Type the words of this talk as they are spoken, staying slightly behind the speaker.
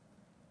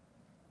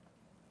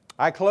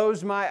I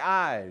close my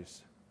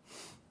eyes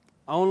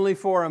only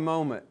for a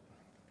moment,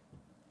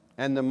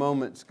 and the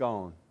moment's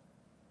gone.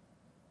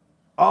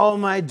 All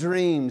my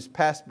dreams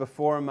pass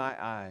before my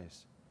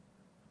eyes.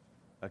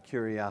 A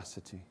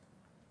curiosity.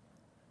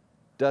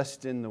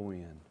 Dust in the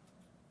wind.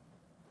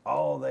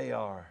 All they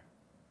are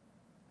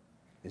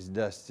is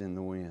dust in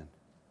the wind.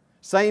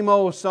 Same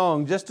old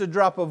song, just a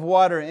drop of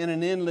water in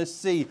an endless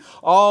sea.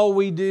 All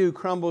we do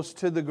crumbles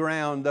to the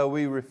ground, though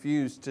we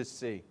refuse to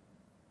see.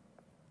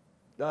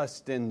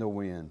 Dust in the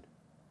wind.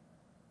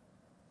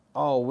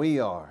 All we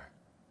are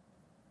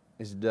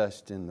is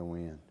dust in the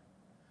wind.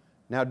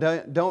 Now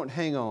don't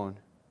hang on.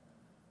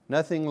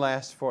 Nothing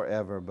lasts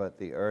forever but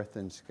the earth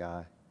and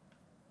sky.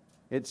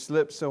 It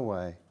slips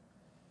away,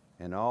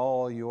 and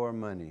all your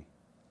money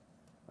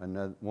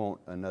won't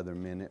another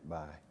minute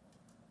buy.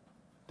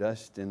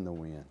 Dust in the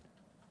wind.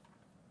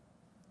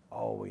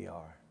 All we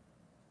are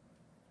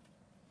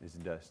is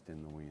dust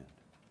in the wind.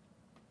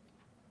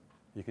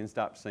 You can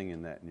stop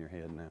singing that in your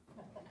head now.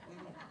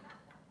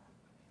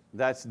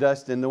 That's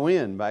Dust in the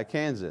Wind by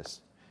Kansas.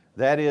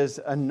 That is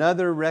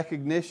another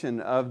recognition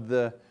of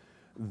the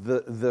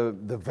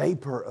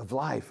vapor of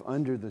life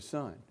under the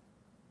sun.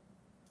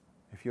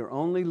 If you're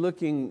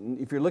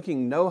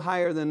looking no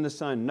higher than the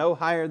sun, no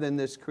higher than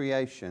this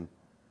creation,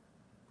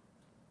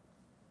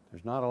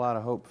 there's not a lot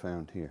of hope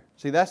found here.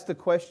 See, that's the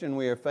question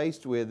we are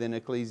faced with in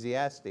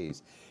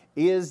Ecclesiastes.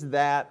 Is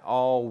that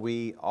all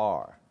we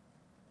are?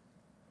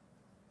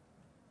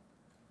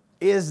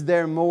 Is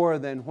there more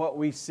than what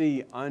we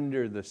see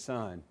under the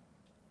sun?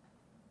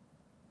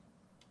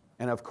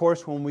 And of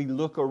course, when we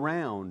look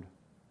around,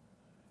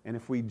 and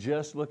if we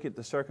just look at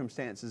the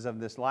circumstances of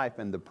this life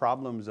and the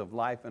problems of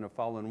life in a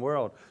fallen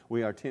world,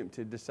 we are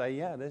tempted to say,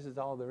 yeah, this is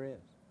all there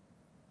is.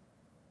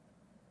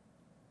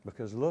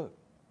 Because look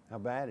how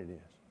bad it is.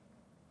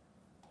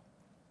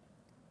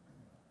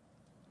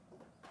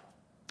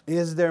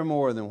 Is there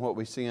more than what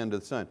we see under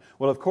the sun?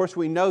 Well, of course,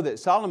 we know that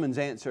Solomon's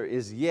answer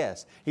is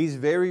yes. He's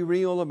very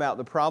real about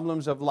the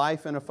problems of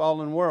life in a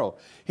fallen world.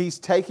 He's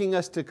taking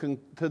us to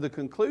the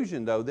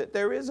conclusion, though, that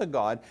there is a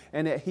God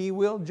and that He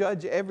will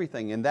judge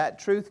everything. And that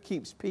truth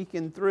keeps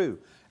peeking through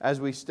as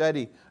we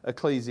study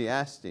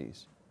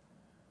Ecclesiastes.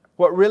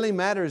 What really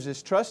matters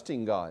is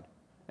trusting God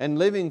and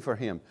living for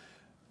Him.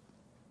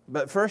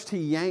 But first He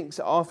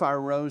yanks off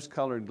our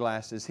rose-colored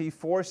glasses. He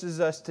forces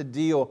us to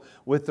deal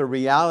with the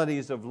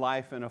realities of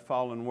life in a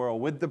fallen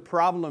world, with the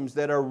problems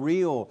that are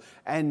real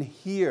and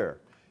here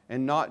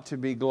and not to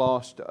be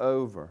glossed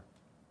over.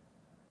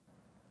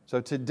 So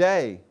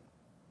today,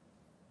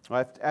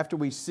 after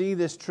we see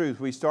this truth,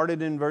 we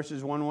started in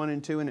verses 1, 1,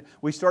 and 2, and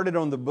we started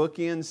on the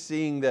bookends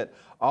seeing that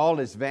all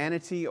is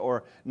vanity,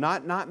 or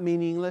not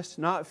meaningless,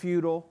 not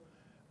futile,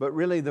 but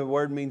really the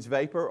word means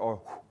vapor,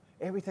 or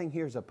everything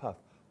here is a puff.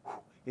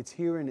 It's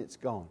here and it's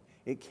gone.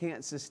 It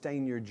can't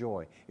sustain your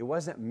joy. It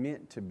wasn't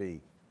meant to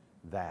be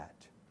that.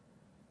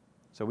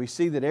 So we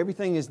see that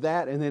everything is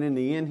that, and then in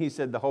the end He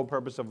said the whole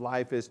purpose of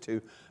life is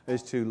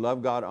to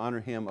love God,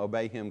 honor Him,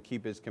 obey Him,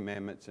 keep His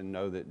commandments, and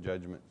know that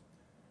judgment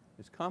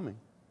is coming.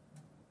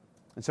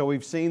 And so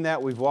we've seen that.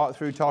 We've walked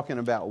through talking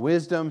about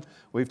wisdom.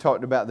 We've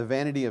talked about the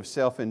vanity of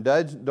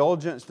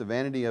self-indulgence, the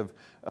vanity of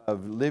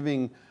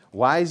living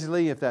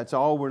wisely, if that's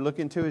all we're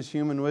looking to is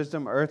human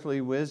wisdom,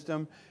 earthly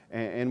wisdom.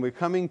 And we're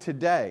coming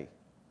today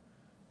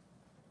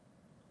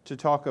to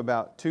talk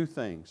about two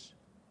things.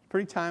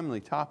 Pretty timely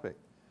topic.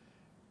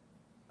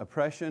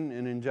 Oppression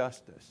and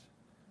injustice.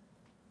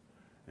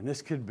 And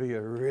this could be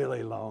a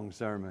really long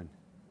sermon.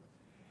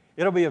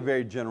 It'll be a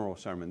very general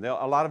sermon.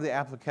 A lot of the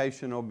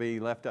application will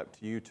be left up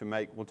to you to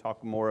make. We'll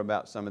talk more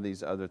about some of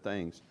these other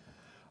things.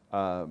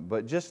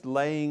 But just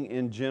laying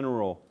in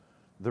general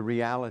the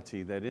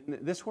reality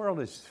that this world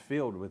is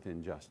filled with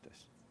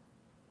injustice.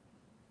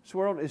 This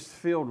world is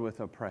filled with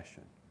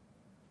oppression.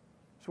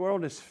 This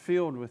world is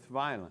filled with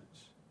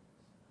violence.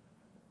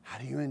 How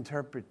do you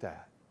interpret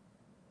that?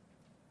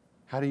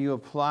 How do you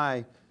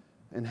apply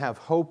and have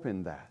hope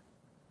in that?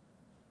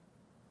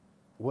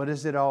 What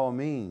does it all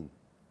mean?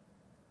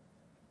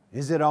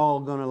 Is it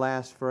all going to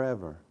last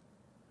forever?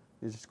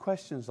 There's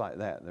questions like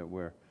that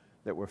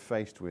we're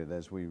faced with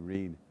as we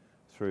read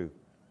through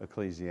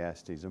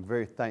Ecclesiastes. I'm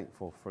very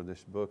thankful for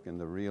this book and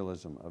the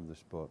realism of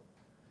this book.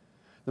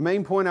 The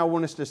main point I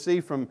want us to see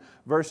from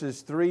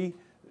verses 3,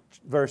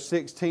 verse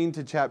 16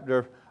 to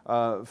chapter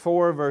 4,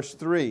 verse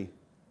 3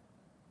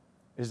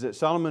 is that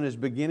Solomon is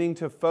beginning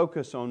to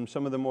focus on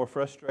some of the more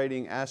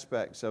frustrating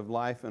aspects of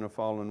life in a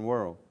fallen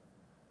world.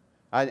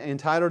 I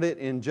entitled it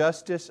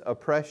Injustice,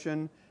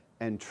 Oppression,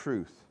 and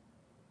Truth.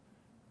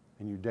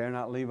 And you dare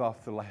not leave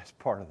off the last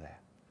part of that.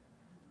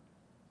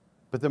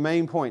 But the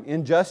main point,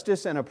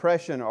 injustice and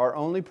oppression are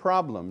only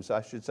problems,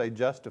 I should say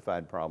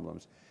justified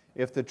problems,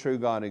 if the true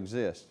God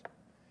exists.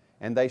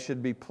 And they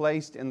should be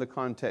placed in the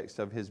context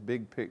of His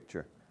big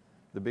picture,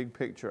 the big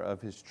picture of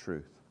His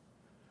truth.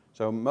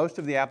 So most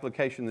of the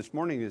application this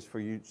morning is for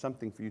you,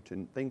 things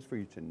for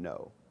you to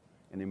know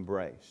and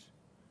embrace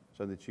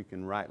so that you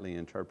can rightly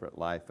interpret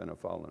life in a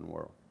fallen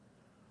world.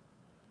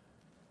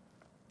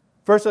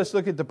 First, let's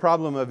look at the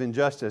problem of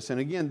injustice. And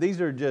again, these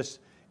are just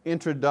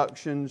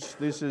introductions.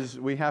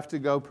 We have to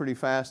go pretty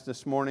fast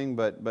this morning,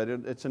 but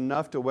it's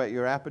enough to whet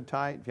your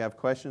appetite. If you have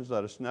questions,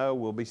 let us know.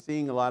 We'll be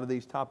seeing a lot of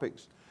these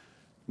topics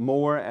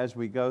more as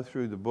we go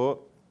through the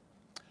book.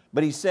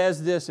 But he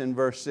says this in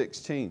verse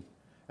 16,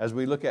 as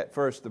we look at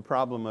first the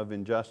problem of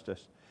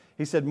injustice.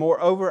 He said,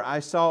 "Moreover, I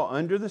saw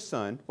under the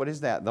sun," what is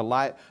that? The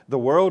light, the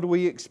world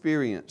we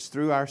experience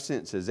through our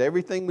senses,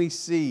 everything we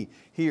see,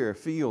 hear,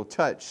 feel,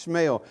 touch,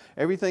 smell,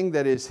 everything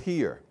that is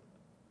here.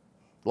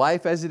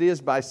 Life as it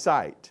is by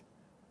sight.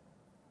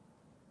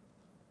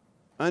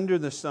 Under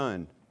the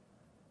sun,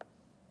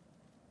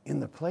 in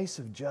the place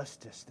of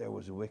justice there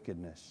was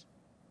wickedness,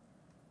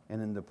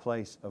 and in the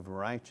place of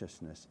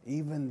righteousness,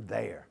 even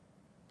there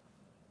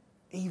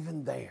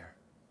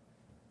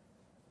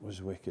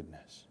was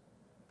wickedness.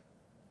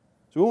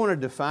 So we want to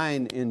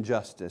define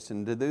injustice,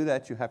 and to do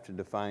that you have to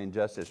define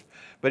justice.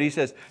 But he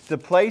says, the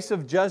place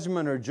of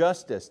judgment or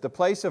justice, the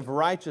place of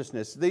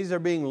righteousness, these are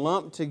being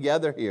lumped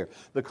together here.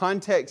 The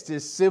context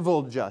is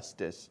civil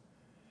justice.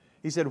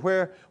 He said,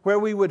 where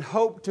we would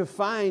hope to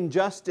find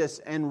justice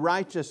and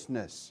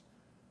righteousness,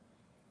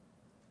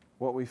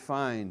 what we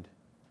find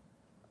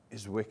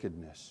is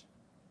wickedness.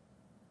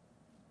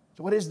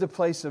 So what is the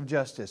place of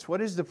justice? What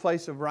is the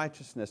place of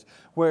righteousness?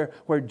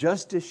 Where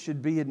justice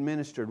should be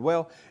administered?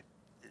 Well,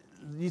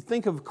 you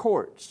think of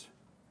courts.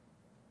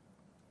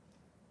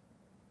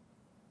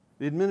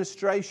 The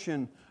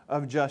administration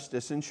of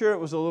justice. And sure, it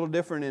was a little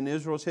different in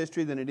Israel's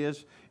history than it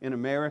is in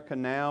America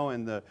now,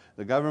 and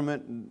the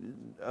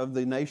government of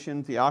the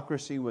nation,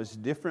 theocracy, was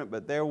different,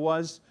 but there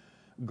was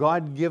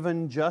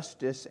God-given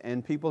justice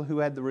and people who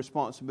had the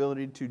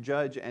responsibility to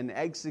judge and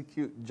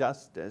execute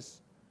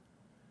justice,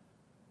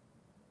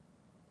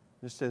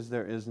 just as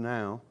there is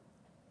now.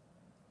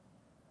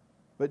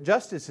 But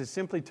justice is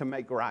simply to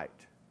make right.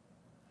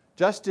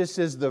 Justice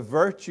is the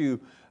virtue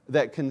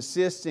that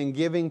consists in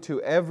giving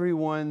to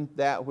everyone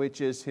that which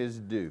is his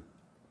due,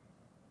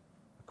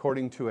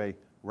 according to a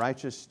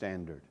righteous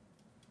standard,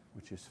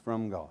 which is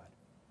from God.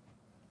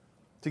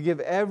 To give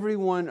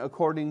everyone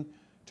according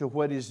to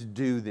what is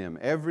due them.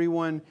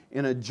 Everyone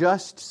in a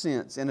just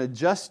sense, in a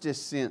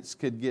justice sense,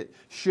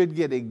 should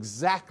get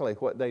exactly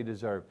what they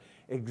deserve,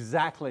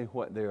 exactly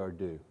what they are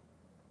due.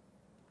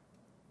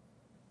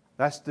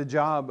 That's the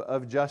job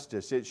of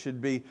justice. It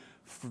should be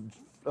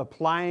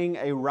applying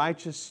a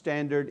righteous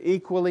standard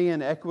equally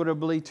and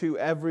equitably to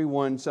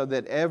everyone so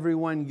that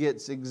everyone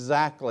gets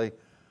exactly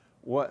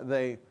what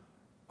they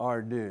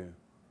are due.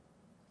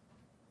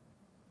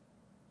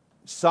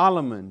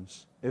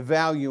 Solomon's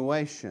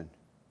evaluation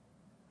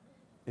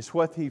is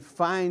what he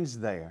finds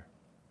there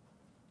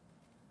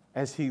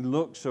as he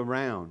looks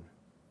around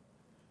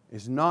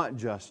is not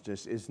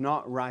justice, is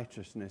not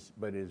righteousness,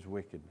 but is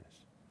wickedness.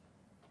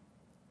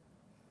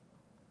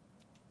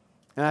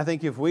 And I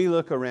think if we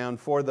look around,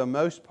 for the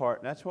most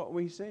part, that's what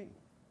we see.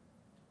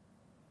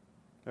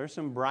 There's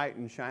some bright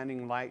and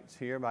shining lights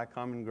here by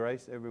common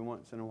grace every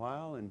once in a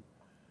while, and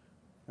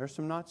there's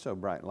some not so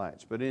bright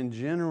lights. But in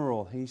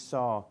general, he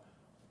saw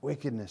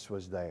wickedness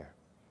was there.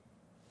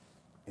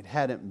 It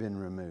hadn't been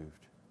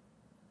removed.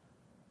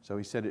 So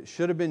he said it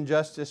should have been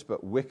justice,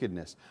 but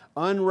wickedness.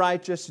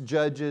 Unrighteous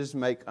judges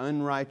make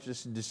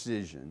unrighteous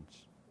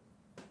decisions.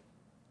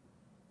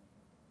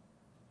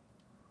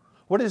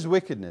 What is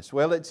wickedness?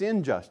 Well, it's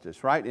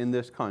injustice, right, in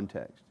this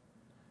context.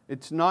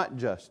 It's not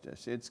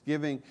justice. It's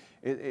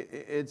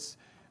it's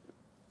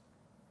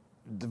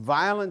the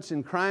violence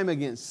and crime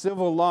against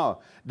civil law.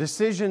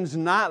 Decisions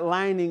not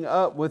lining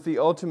up with the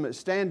ultimate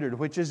standard,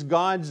 which is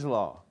God's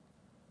law.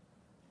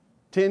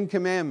 10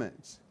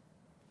 Commandments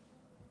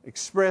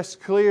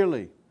expressed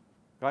clearly.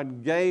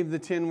 God gave the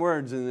 10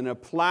 words and then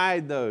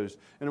applied those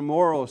in a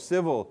moral,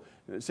 civil,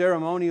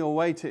 ceremonial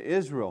way to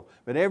Israel.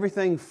 But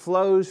everything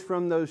flows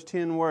from those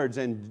 10 words,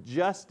 and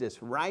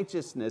justice,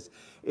 righteousness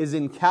is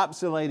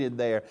encapsulated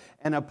there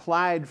and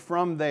applied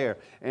from there.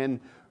 And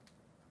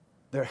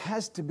there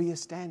has to be a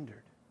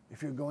standard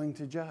if you're going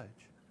to judge.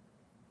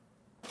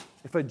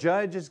 If a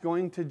judge is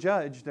going to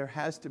judge, there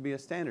has to be a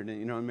standard. And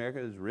in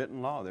America there's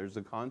written law, there's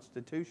a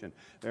Constitution.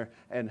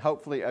 And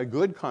hopefully a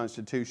good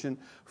Constitution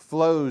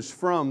flows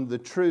from the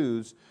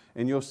truths.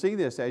 And you'll see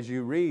this as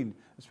you read,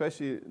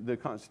 especially the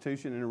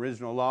Constitution and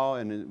original law,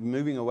 and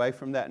moving away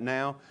from that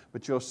now.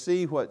 But you'll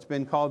see what's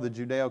been called the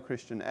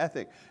Judeo-Christian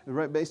ethic.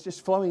 It's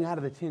just flowing out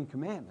of the 10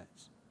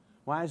 Commandments.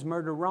 Why is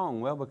murder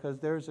wrong? Well, because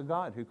there's a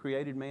God who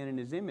created man in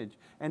His image,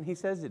 and He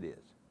says it is.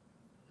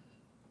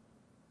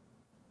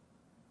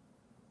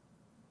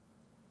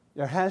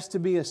 There has to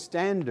be a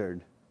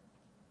standard,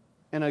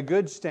 and a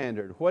good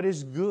standard. What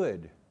is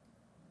good?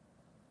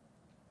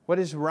 What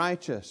is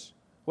righteous?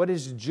 What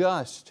is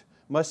just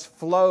must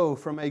flow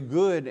from a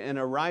good and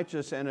a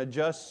righteous and a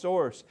just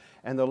source.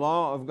 And the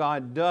law of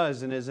God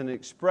does, and is an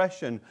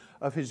expression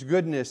of His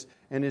goodness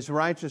and His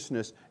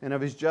righteousness and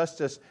of His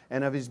justice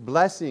and of His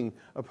blessing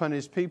upon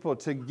His people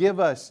to give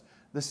us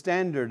the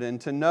standard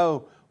and to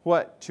know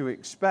what to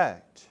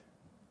expect.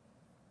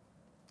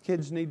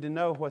 Kids need to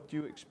know what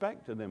you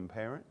expect of them,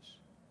 parents.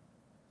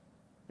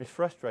 It's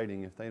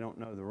frustrating if they don't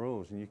know the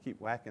rules and you keep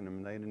whacking them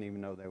and they didn't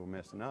even know they were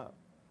messing up.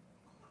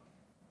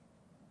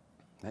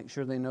 Make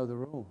sure they know the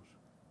rules.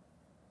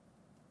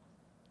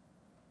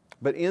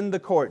 But in the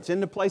courts, in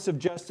the place of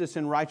justice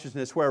and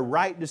righteousness, where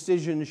right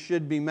decisions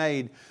should be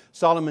made,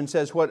 Solomon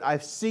says, what I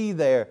see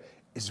there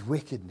is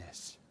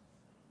wickedness.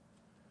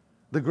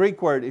 The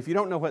Greek word, if you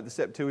don't know what the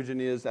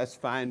Septuagint is, that's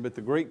fine, but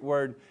the Greek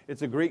word,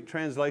 it's a Greek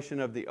translation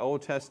of the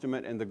Old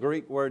Testament, and the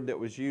Greek word that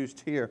was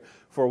used here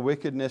for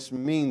wickedness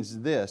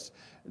means this: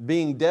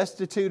 being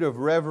destitute of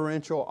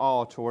reverential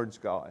awe towards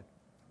God.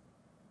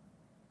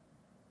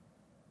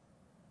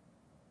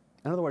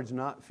 In other words,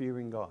 not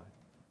fearing God.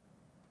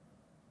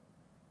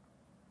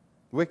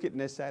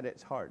 Wickedness at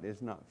its heart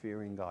is not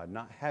fearing God,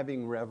 not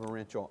having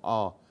reverential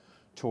awe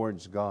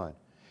towards God,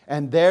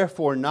 and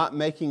therefore not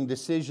making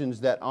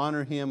decisions that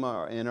honor Him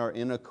and are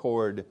in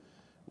accord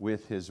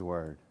with His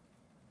Word.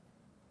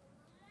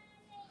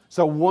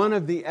 So one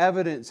of the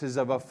evidences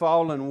of a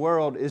fallen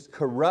world is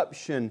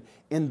corruption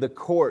in the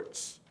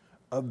courts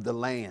of the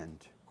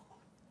land.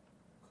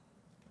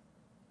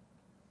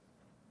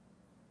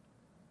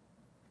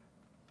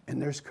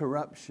 And there's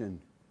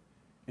corruption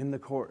in the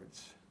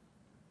courts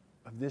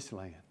of this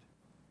land.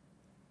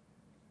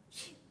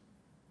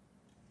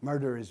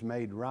 Murder is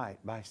made right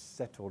by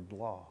settled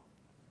law.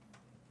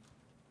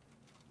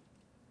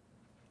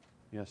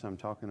 Yes, I'm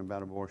talking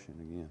about abortion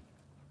again.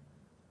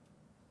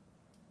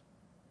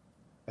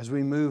 As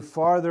we move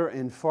farther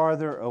and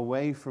farther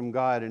away from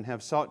God and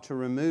have sought to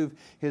remove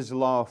His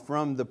law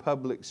from the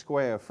public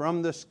square,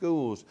 from the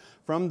schools,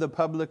 from the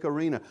public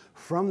arena,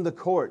 from the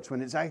courts,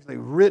 when it's actually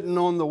written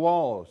on the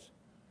walls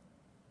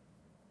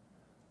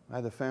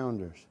by the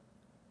founders,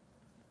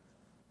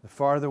 the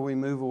farther we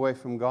move away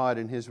from God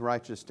and His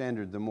righteous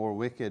standard, the more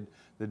wicked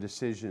the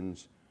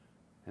decisions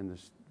and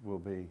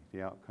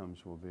the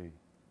outcomes will be.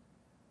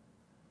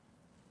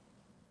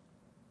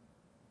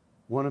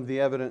 One of the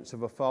evidence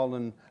of a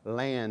fallen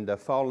land, a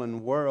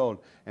fallen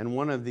world, and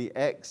one of the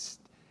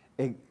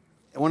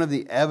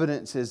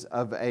evidences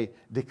of a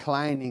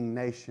declining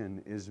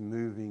nation is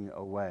moving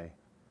away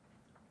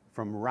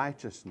from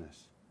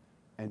righteousness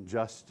and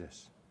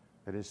justice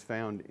that is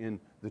found in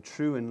the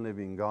true and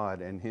living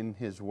God and in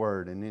His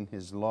Word and in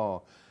His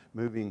law,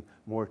 moving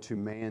more to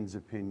man's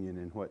opinion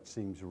and what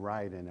seems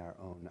right in our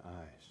own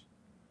eyes.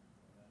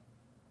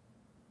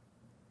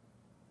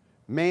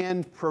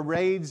 Man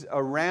parades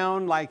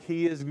around like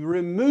he is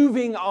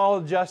removing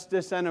all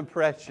justice and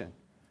oppression.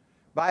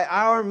 By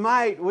our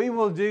might, we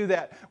will do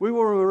that. We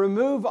will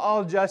remove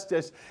all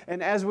justice,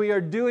 and as we are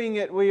doing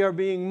it, we are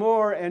being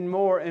more and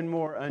more and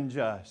more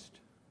unjust.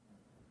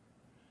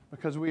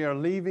 Because we are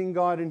leaving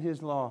God and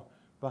His law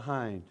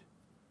behind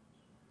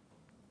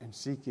and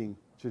seeking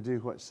to do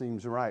what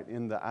seems right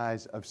in the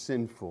eyes of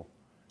sinful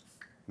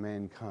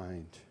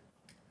mankind.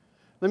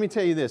 Let me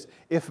tell you this.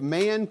 If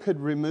man could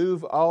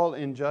remove all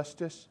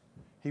injustice,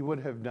 he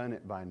would have done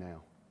it by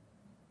now.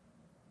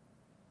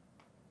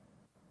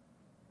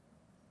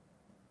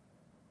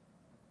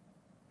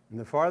 And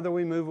the farther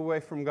we move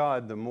away from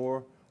God, the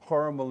more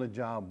horrible a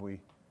job we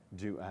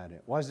do at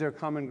it. Was there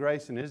common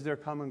grace, and is there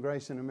common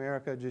grace in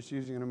America, just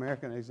using an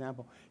American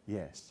example?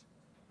 Yes.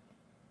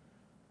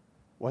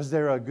 Was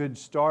there a good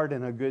start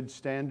and a good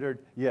standard?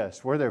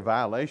 Yes. Were there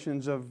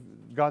violations of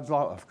God's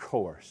law? Of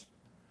course.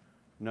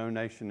 No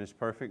nation is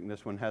perfect, and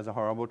this one has a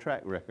horrible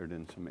track record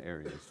in some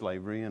areas.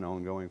 Slavery and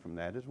ongoing from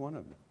that is one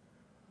of them.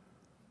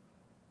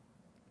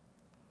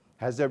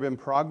 Has there been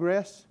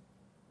progress?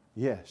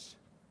 Yes.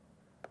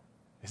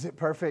 Is it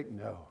perfect?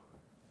 No.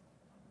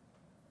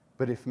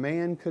 But if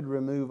man could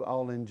remove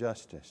all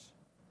injustice,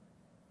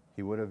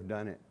 he would have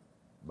done it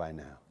by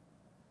now.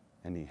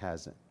 And he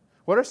hasn't.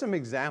 What are some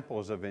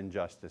examples of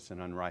injustice and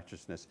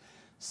unrighteousness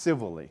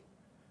civilly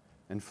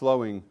and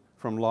flowing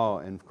from law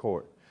and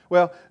court?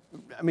 Well,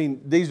 I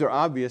mean, these are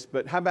obvious,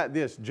 but how about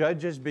this?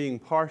 Judges being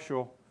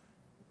partial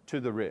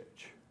to the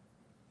rich.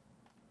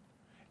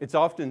 It's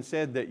often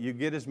said that you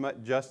get as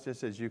much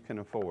justice as you can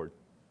afford.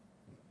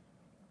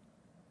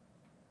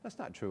 That's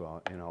not true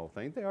in all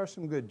things. There are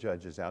some good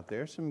judges out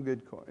there,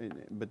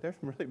 but there's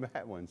some really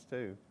bad ones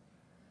too.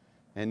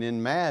 And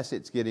in mass,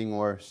 it's getting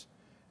worse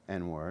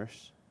and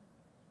worse.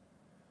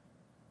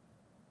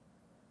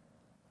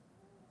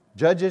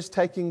 Judges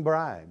taking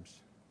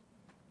bribes.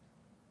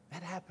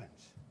 That happens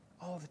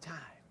all the time.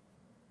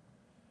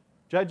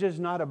 Judges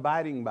not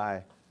abiding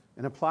by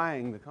and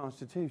applying the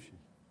Constitution.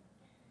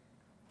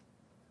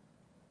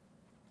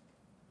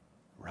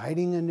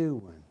 Writing a new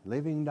one,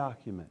 living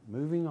document,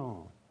 moving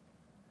on.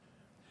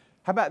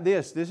 How about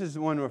this? This is the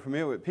one we're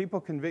familiar with.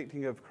 People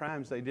convicting of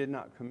crimes they did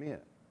not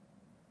commit.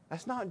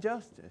 That's not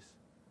justice.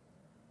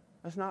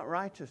 That's not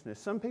righteousness.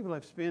 Some people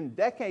have spent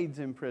decades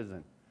in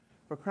prison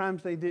for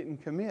crimes they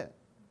didn't commit.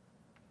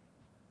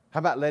 How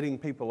about letting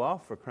people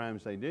off for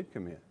crimes they did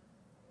commit?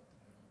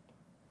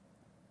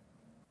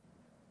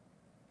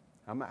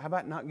 How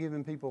about not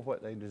giving people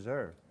what they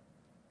deserve?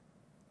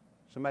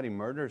 Somebody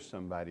murders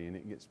somebody and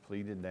it gets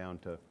pleaded down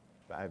to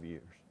 5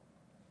 years.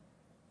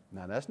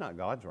 Now, that's not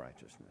God's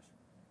righteousness.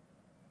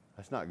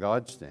 That's not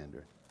God's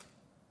standard.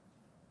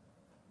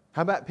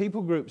 How about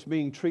people groups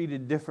being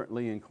treated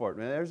differently in court?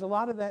 Now, there's a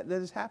lot of that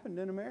has happened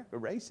in America.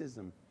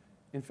 Racism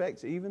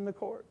infects even the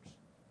courts.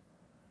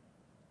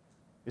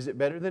 Is it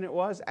better than it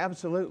was?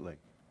 Absolutely.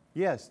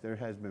 Yes, there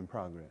has been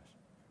progress.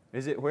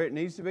 Is it where it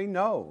needs to be?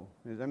 No.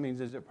 That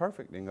means, is it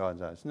perfect in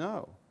God's eyes?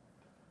 No.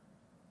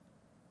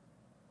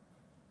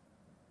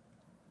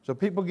 So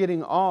people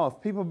getting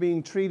off, people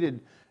being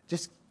treated,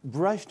 just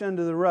brushed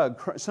under the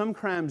rug. Some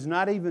crimes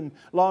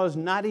laws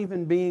not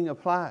even being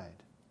applied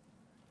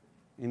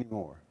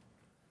anymore.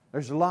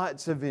 There's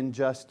lots of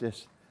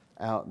injustice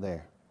out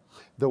there.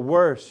 The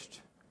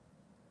worst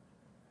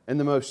and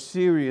the most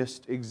serious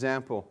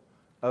example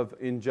of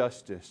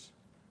injustice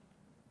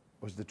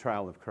was the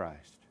trial of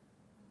Christ.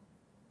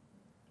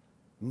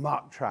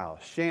 Mock trial,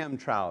 sham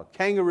trial,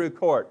 kangaroo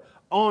court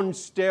on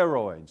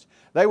steroids.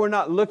 They were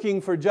not looking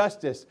for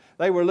justice.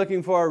 They were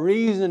looking for a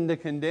reason to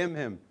condemn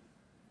Him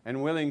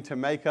and willing to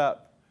make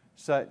up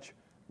such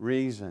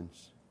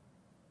reasons.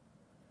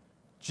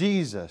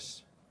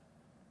 Jesus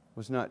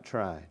was not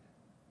tried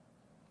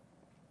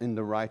in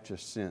the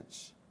righteous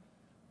sense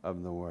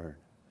of the word,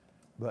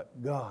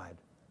 but God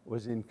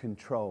was in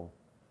control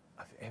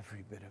of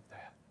every bit of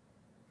that.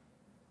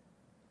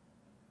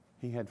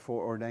 He had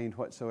foreordained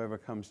whatsoever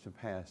comes to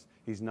pass.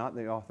 He's not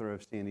the author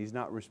of sin. He's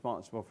not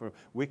responsible for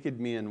wicked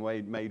men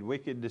made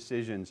wicked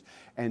decisions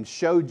and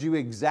showed you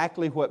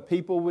exactly what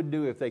people would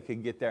do if they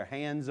could get their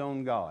hands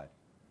on God,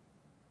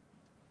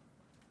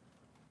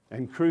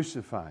 and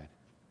crucified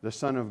the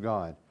Son of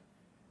God.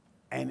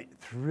 And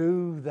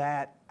through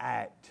that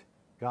act,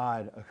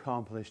 God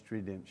accomplished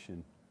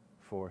redemption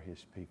for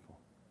His people.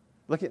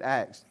 Look at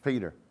Acts,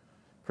 Peter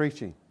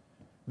preaching.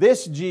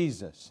 This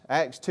Jesus,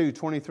 Acts 2,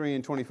 23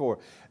 and 24,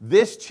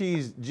 this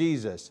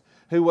Jesus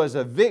who was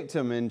a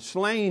victim and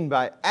slain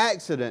by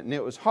accident, and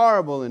it was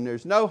horrible and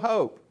there's no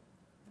hope.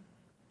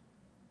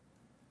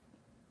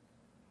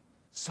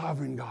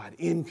 Sovereign God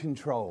in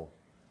control,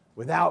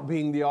 without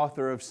being the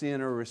author of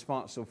sin or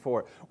responsible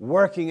for it,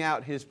 working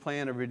out His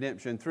plan of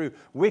redemption through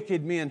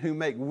wicked men who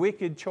make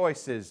wicked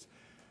choices.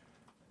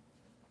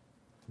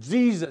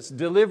 Jesus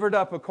delivered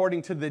up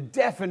according to the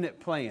definite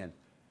plan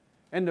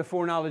and the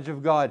foreknowledge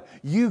of God,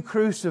 you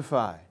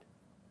crucified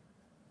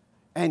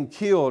and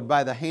killed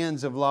by the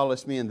hands of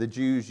lawless men. The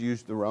Jews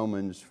used the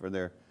Romans for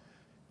their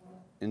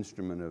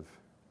instrument of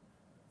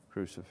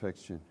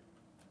crucifixion.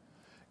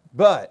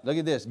 But, look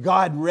at this,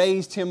 God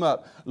raised Him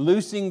up,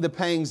 loosing the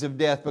pangs of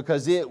death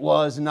because it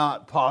was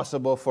not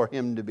possible for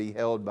Him to be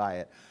held by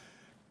it.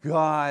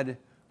 God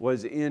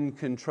was in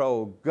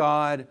control.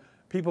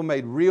 People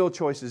made real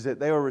choices that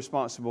they were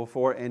responsible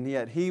for, and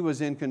yet He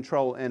was in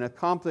control and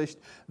accomplished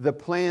the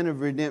plan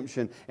of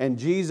redemption. And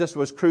Jesus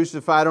was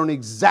crucified on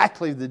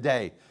exactly the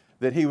day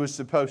that He was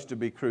supposed to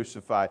be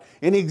crucified,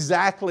 in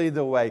exactly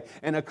the way,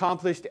 and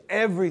accomplished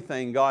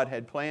everything God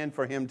had planned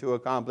for Him to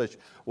accomplish,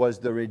 was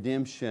the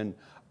redemption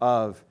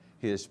of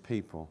His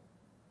people.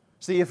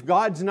 See, if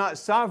God's not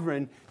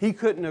sovereign, He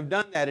couldn't have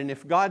done that. And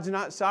if God's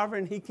not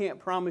sovereign, He can't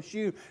promise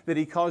you that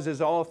He causes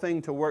all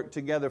things to work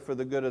together for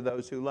the good of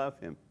those who love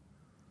Him.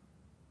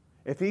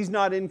 If He's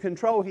not in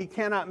control, He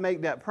cannot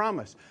make that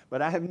promise.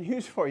 But I have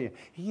news for you.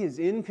 He is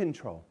in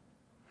control.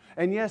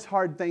 And yes,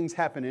 hard things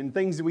happen and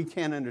things that we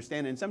can't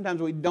understand. And sometimes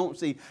we don't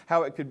see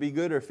how it could be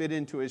good or fit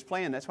into His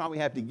plan. That's why we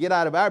have to get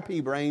out of our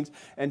pea brains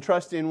and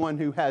trust in one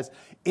who has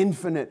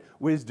infinite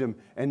wisdom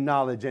and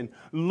knowledge. And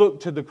look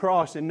to the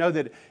cross and know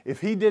that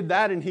if He did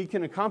that and He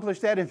can accomplish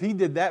that, if He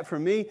did that for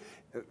me,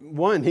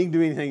 one, He can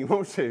do anything He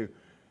wants to.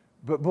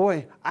 But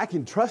boy, I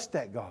can trust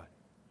that God.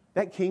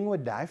 That King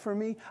would die for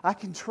me. I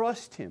can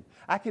trust Him.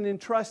 I can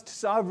entrust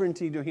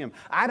sovereignty to Him.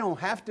 I don't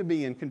have to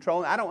be in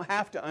control. I don't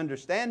have to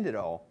understand it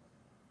all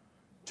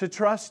to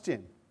trust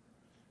Him.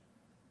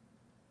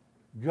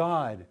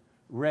 God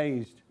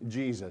raised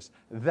Jesus.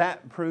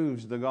 That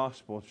proves the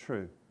gospel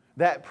true.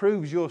 That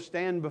proves you'll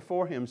stand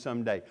before Him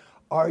someday.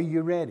 Are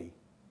you ready?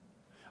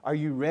 Are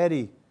you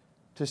ready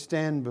to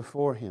stand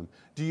before Him?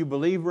 Do you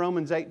believe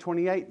Romans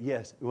 8:28?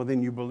 Yes. Well,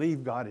 then you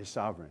believe God is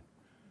sovereign.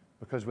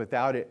 Because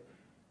without it,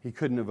 He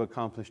couldn't have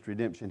accomplished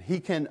redemption.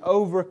 He can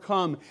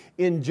overcome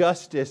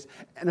injustice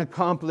and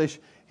accomplish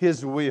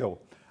His will,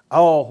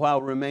 all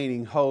while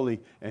remaining holy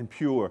and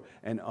pure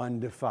and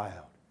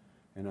undefiled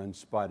and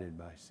unspotted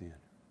by sin.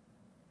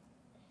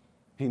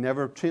 He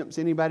never tempts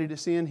anybody to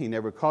sin. He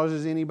never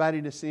causes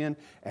anybody to sin.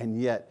 And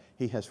yet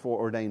He has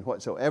foreordained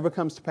whatsoever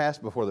comes to pass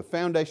before the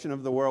foundation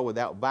of the world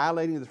without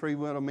violating the free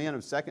will of men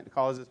of second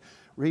causes.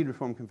 Read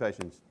Reformed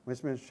Confessions,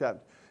 Westminster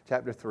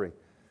chapter 3.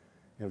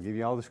 He'll give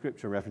you all the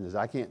scripture references.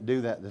 I can't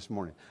do that this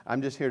morning.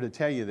 I'm just here to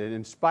tell you that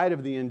in spite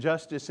of the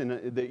injustice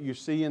that you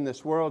see in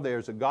this world,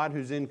 there's a God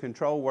who's in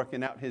control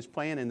working out His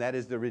plan, and that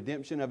is the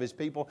redemption of His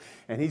people.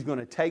 And He's going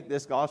to take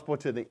this gospel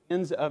to the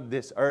ends of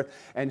this earth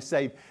and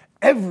save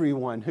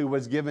everyone who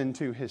was given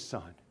to His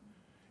Son.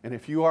 And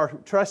if you are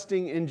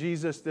trusting in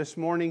Jesus this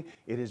morning,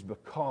 it is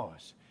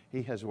because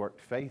He has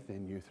worked faith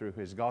in you through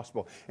His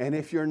gospel. And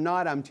if you're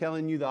not, I'm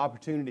telling you the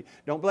opportunity.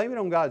 Don't blame it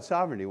on God's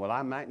sovereignty. Well,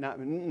 I might not.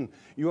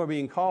 You are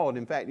being called.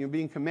 In fact, you're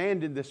being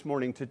commanded this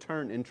morning to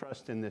turn and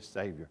trust in this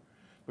Savior.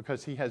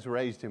 because He has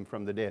raised Him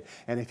from the dead.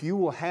 And if you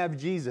will have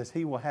Jesus,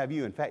 He will have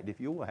you. In fact, if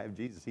you will have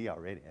Jesus, He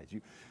already has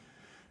you.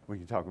 We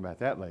can talk about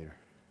that later.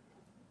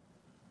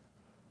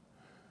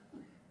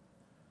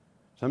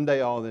 Someday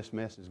all this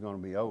mess is going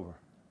to be over.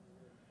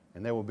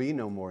 And there will be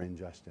no more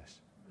injustice.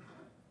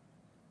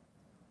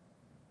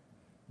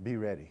 Be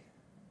ready.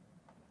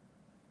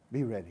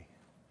 Be ready.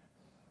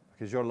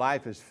 Because your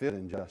life is filled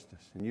with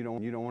injustice. And you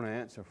don't want to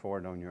answer for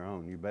it on your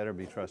own. You better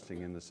be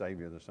trusting in the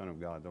Savior, the Son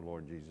of God, the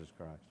Lord Jesus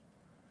Christ,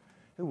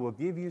 who will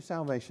give you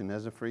salvation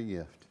as a free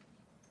gift.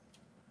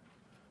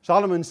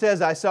 Solomon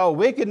says, I saw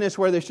wickedness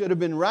where there should have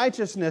been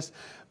righteousness,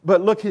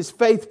 but look, his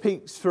faith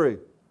peeks through.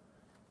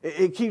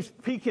 It keeps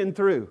peeking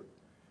through.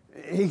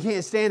 He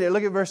can't stand it.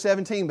 Look at verse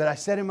 17. But I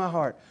said in my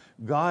heart,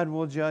 God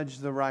will judge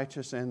the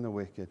righteous and the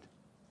wicked.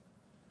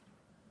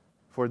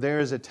 For there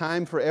is a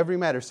time for every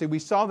matter. See, we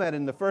saw that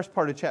in the first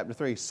part of chapter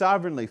 3.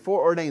 Sovereignly,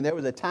 foreordained. There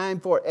was a time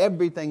for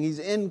everything. He's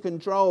in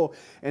control.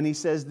 And He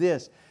says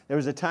this, there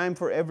was a time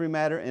for every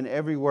matter and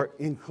every work,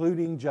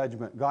 including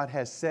judgment. God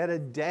has set a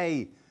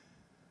day,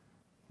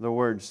 the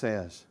Word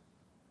says,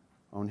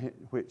 on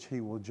which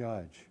He will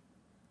judge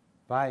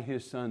by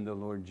His Son, the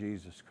Lord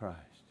Jesus Christ.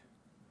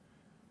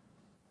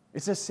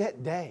 It's a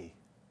set day.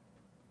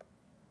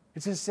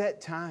 It's a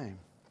set time.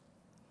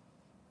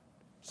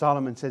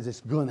 Solomon says it's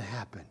going to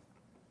happen.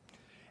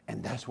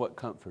 And that's what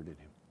comforted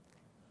him.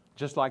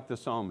 Just like the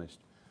psalmist.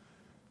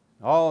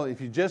 If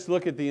you just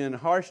look at the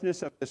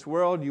harshness of this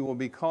world, you will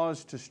be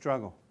caused to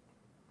struggle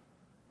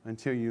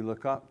until you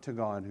look up to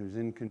God who's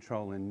in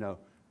control and know,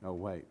 no,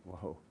 wait,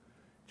 whoa,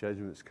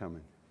 judgment's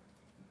coming.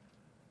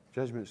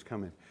 Judgment's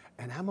coming.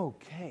 And I'm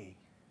okay.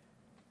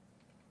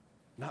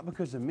 Not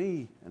because of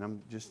me, and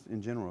I'm just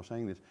in general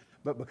saying this,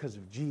 but because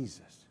of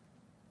Jesus.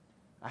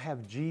 I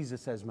have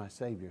Jesus as my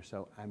Savior,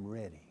 so I'm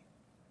ready.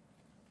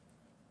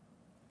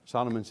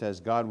 Solomon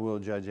says God will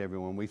judge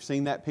everyone. We've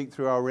seen that peek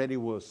through already.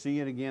 We'll see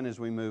it again as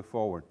we move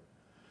forward.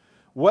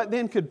 What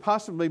then could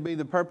possibly be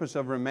the purpose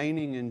of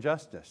remaining in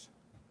justice?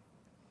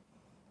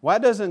 Why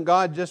doesn't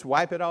God just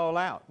wipe it all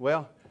out?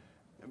 Well,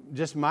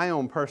 just my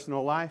own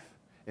personal life.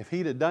 If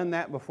He'd have done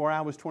that before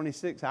I was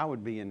 26, I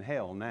would be in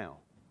hell now.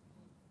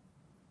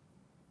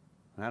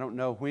 I don't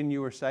know when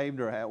you were saved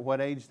or at what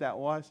age that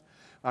was.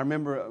 I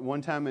remember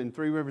one time in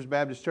Three Rivers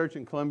Baptist Church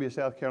in Columbia,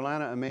 South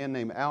Carolina, a man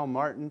named Al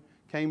Martin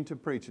came to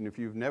preach. And if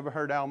you've never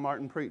heard Al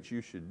Martin preach,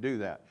 you should do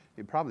that.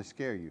 It'd probably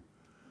scare you.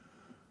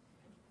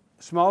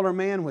 Smaller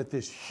man with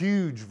this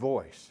huge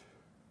voice.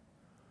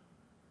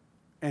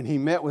 And he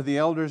met with the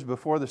elders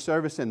before the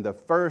service, and the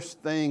first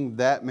thing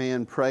that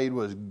man prayed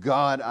was,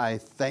 God, I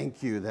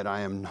thank you that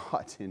I am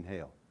not in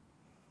hell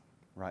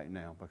right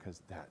now,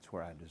 because that's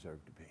where I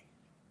deserve to be.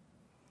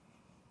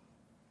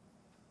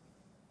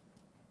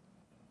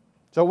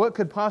 So what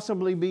could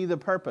possibly be the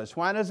purpose?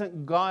 Why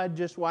doesn't God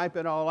just wipe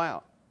it all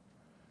out?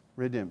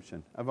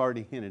 Redemption. I've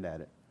already hinted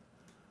at it.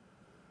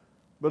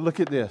 But look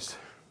at this.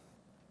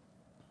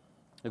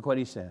 Look what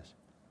he says.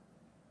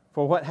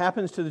 For what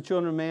happens to the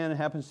children of man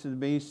happens to the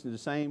beast, the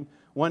same.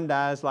 One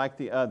dies like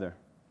the other.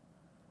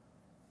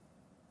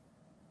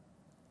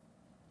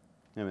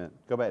 Wait a minute.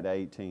 Go back to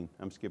 18.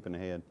 I'm skipping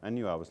ahead. I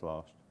knew I was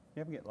lost.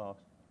 You ever get lost?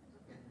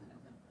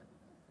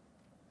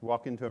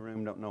 Walk into a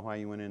room, don't know why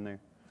you went in there?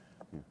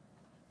 Yeah.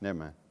 Never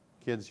mind.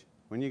 Kids,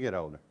 when you get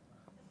older,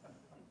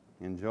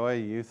 enjoy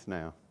youth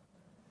now.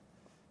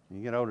 When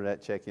you get older,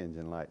 that check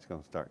engine light's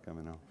going to start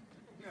coming on.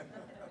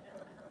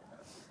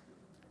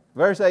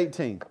 Verse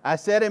 18. I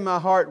said in my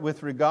heart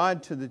with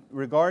regard to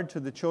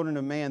the children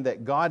of man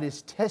that God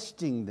is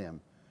testing them.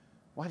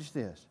 Watch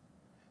this.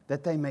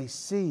 That they may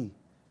see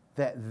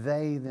that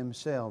they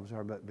themselves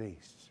are but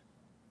beasts.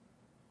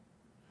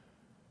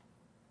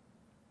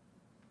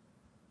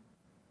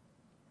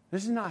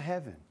 This is not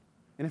heaven.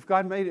 And if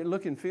God made it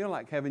look and feel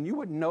like heaven, you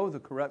would know the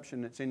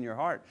corruption that's in your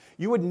heart.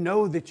 You would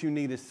know that you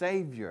need a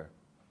Savior.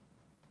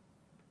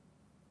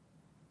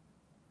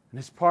 And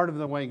it's part of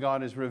the way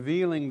God is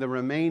revealing the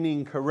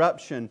remaining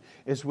corruption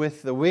is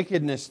with the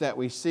wickedness that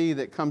we see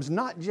that comes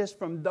not just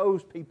from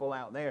those people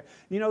out there.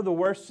 You know the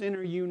worst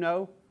sinner you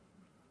know,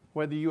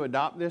 whether you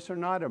adopt this or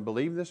not or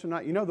believe this or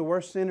not, you know the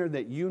worst sinner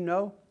that you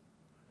know?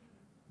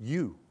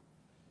 You.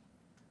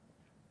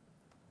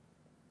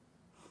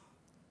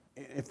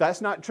 If that's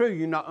not true,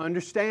 you're not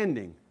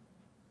understanding.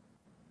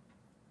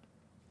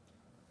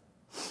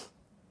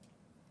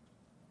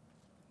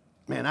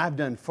 Man, I've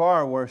done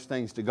far worse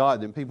things to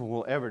God than people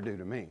will ever do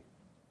to me.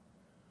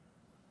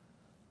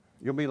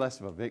 You'll be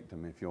less of a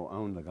victim if you'll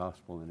own the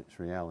gospel and its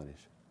realities.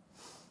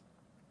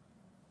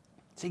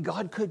 See,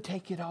 God could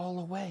take it all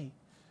away,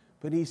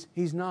 but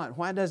He's not.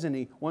 Why doesn't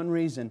He? One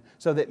reason,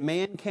 so that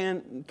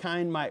mankind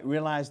might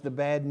realize the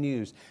bad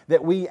news,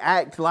 that we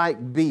act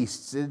like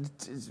beasts.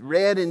 It's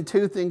red in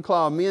tooth and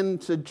claw. Men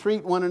should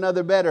treat one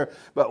another better,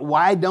 but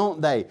why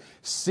don't they?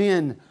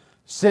 Sin,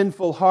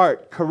 sinful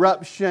heart,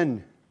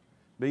 corruption.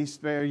 Be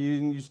spared. You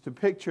used to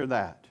picture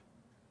that.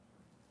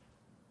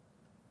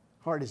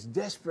 Heart is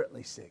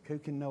desperately sick. Who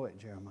can know it,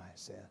 Jeremiah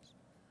says.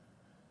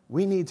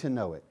 We need to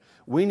know it.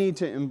 We need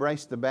to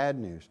embrace the bad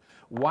news.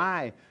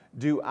 Why?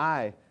 do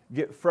I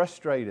get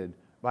frustrated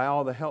by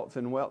all the health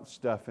and wealth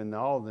stuff and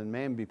all the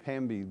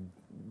mamby-pamby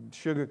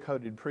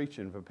sugar-coated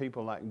preaching for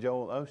people like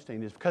Joel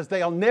Osteen? It's because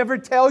they'll never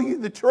tell you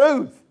the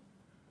truth.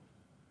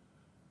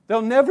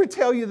 They'll never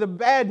tell you the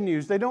bad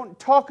news. They don't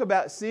talk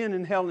about sin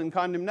and hell and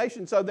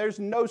condemnation, so there's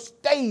no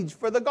stage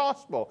for the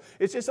gospel.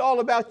 It's just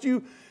all about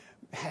you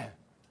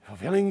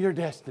fulfilling your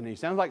destiny.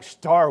 Sounds like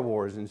Star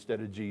Wars instead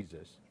of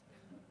Jesus.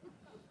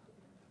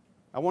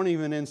 I won't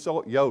even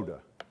insult Yoda.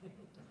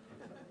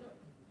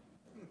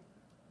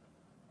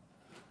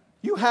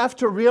 You have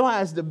to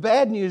realize the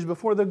bad news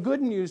before the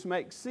good news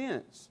makes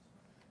sense.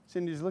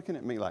 Cindy's looking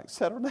at me like,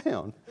 settle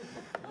down.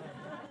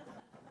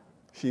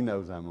 She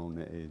knows I'm on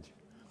the edge.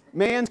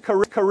 Man's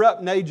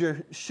corrupt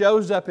nature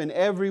shows up in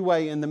every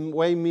way in the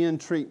way men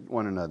treat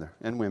one another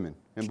and women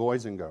and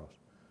boys and girls.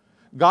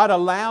 God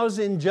allows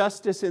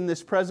injustice in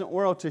this present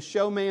world to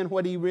show man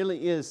what he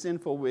really is,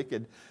 sinful,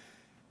 wicked,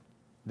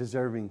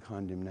 deserving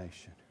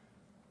condemnation.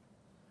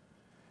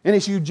 And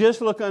as you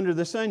just look under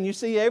the sun, you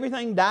see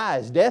everything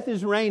dies. Death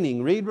is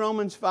reigning. Read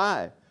Romans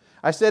 5.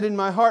 I said in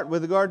my heart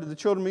with regard to the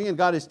children of men,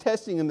 God is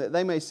testing them that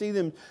they may see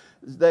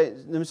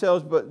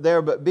themselves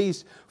but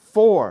beasts.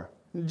 For,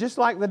 just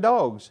like the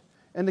dogs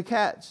and the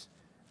cats,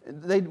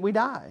 we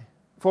die.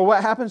 For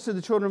what happens to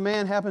the children of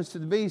man happens to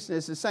the beasts. And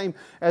it's the same.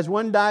 As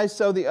one dies,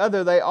 so the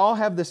other. They all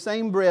have the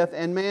same breath,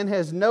 and man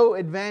has no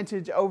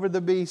advantage over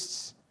the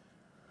beasts.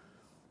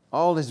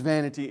 All is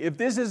vanity. If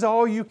this is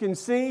all you can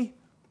see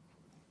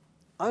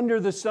under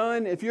the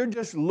sun, if you're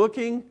just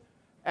looking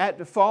at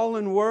the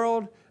fallen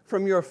world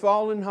from your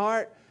fallen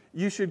heart,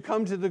 you should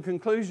come to the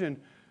conclusion,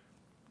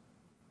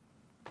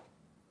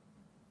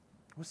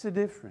 what's the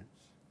difference?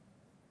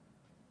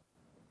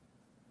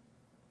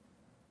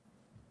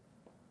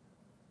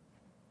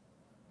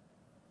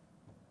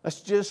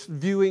 That's just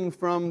viewing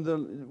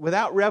from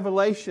without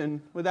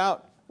revelation,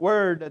 without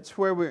word, that's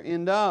where we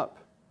end up.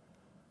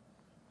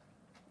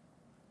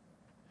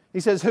 He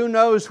says, who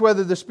knows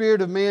whether the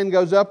spirit of man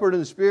goes upward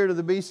and the spirit of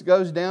the beast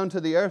goes down to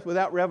the earth?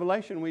 Without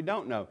revelation, we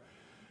don't know.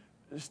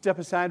 Step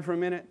aside for a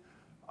minute.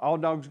 All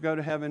dogs go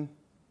to heaven.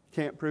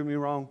 Can't prove me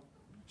wrong.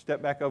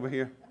 Step back over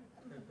here.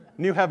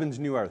 New heavens,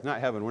 new earth. Not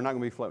heaven. We're not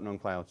going to be floating on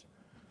clouds.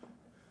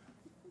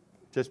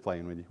 Just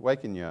playing with you.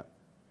 Waking you up.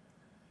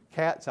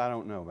 Cats, I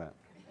don't know about.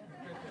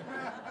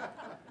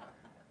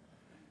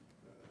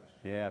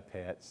 Yeah,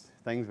 pets.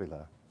 Things we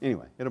love.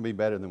 Anyway, it'll be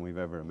better than we've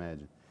ever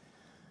imagined.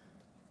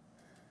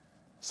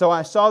 So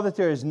I saw that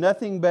there is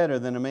nothing better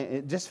than a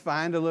man. Just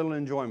find a little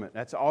enjoyment.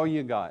 That's all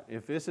you got.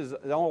 If this is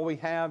all we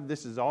have,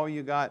 this is all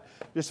you got,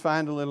 just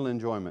find a little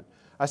enjoyment.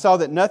 I saw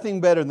that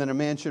nothing better than a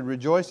man should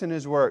rejoice in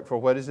his work, for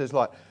what is his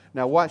lot.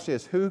 Now watch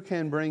this. Who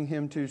can bring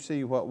him to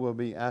see what will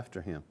be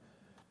after him?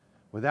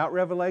 Without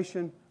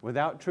revelation,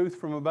 without truth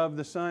from above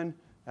the sun,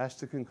 that's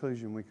the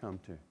conclusion we come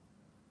to.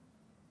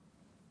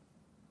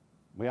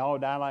 We all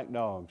die like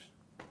dogs.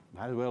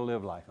 Might as well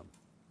live like them.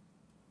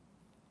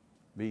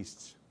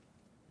 Beasts.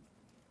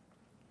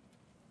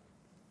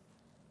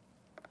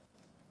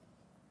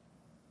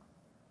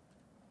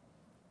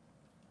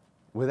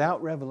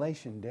 Without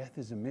revelation, death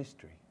is a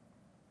mystery.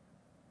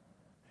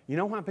 You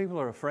know why people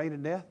are afraid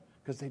of death?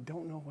 Because they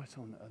don't know what's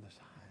on the other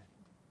side.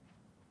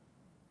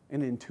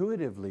 And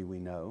intuitively we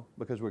know,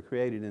 because we're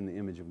created in the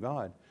image of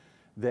God,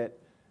 that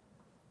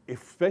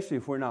especially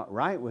if we're not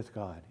right with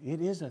God,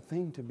 it is a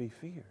thing to be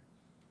feared.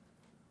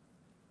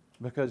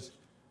 Because,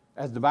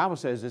 as the Bible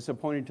says, it's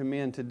appointed to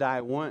men to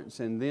die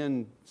once and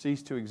then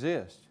cease to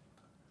exist.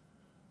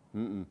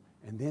 And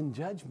then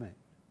judgment.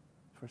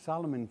 That's where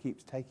Solomon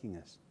keeps taking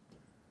us.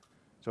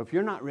 So if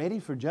you're not ready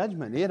for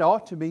judgment, it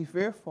ought to be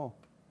fearful.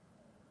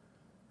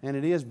 And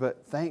it is,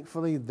 but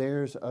thankfully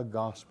there's a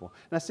gospel.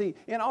 Now see,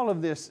 in all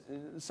of this,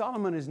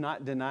 Solomon is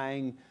not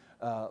denying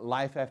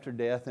life after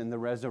death and the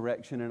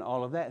resurrection and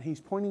all of that. He's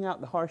pointing out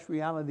the harsh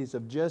realities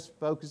of just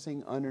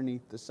focusing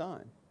underneath the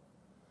sun.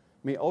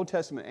 I mean, Old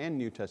Testament and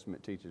New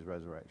Testament teaches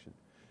resurrection,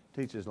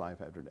 teaches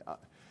life after death.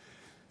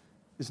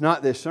 It's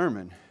not this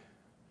sermon.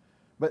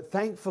 But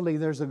thankfully,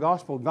 there's a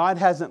gospel. God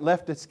hasn't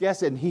left us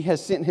guessing. He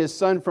has sent His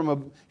Son from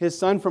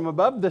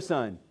above the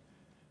sun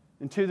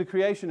into the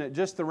creation at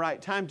just the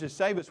right time to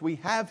save us. We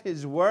have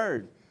His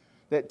Word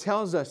that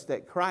tells us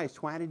that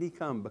Christ, why did He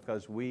come?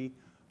 Because we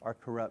are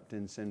corrupt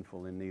and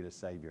sinful in need of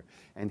Savior.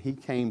 And He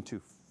came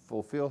to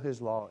fulfill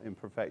His law in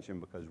perfection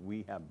because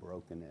we have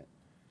broken it.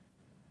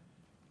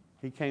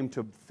 He came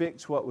to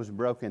fix what was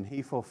broken.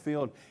 He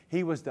fulfilled.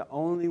 He was the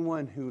only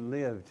one who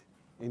lived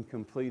in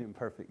complete and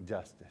perfect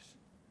justice.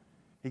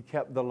 He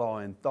kept the law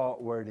in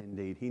thought, word, and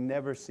deed. He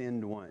never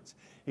sinned once.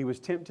 He was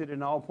tempted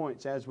in all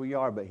points as we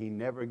are, but He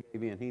never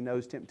gave in. He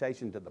knows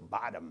temptation to the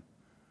bottom.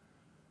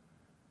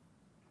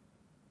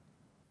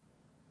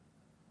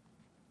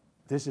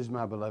 This is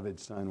my beloved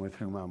Son with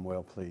whom I'm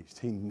well pleased.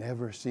 He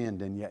never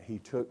sinned, and yet He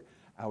took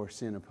our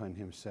sin upon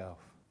Himself.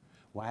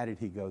 Why did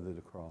He go to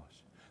the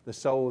cross? The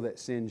soul that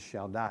sins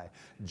shall die.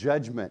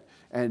 Judgment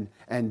and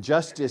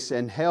justice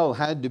and hell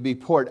had to be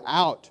poured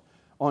out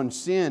on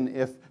sin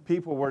if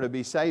people were to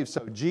be saved.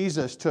 So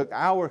Jesus took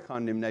our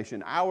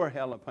condemnation, our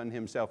hell upon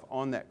Himself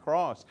on that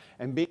cross.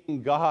 And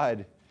being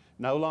God,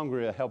 no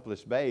longer a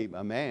helpless babe,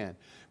 a man,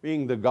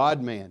 being the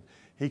God-man,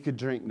 He could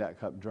drink that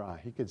cup dry.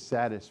 He could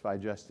satisfy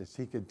justice.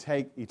 He could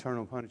take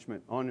eternal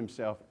punishment on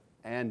Himself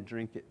and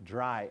drink it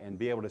dry and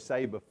be able to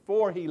say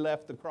before He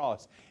left the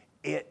cross,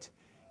 it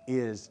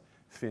is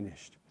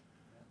finished.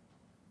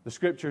 The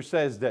Scripture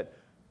says that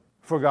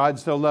for God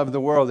so loved the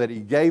world that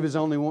He gave His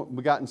only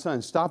begotten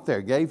Son. Stop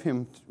there. Gave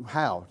Him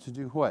how? To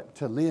do what?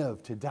 To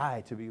live, to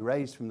die, to be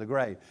raised from the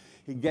grave.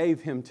 He gave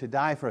Him to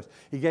die for us.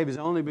 He gave His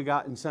only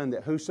begotten Son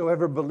that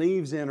whosoever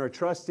believes in or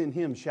trusts in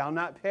Him shall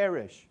not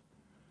perish.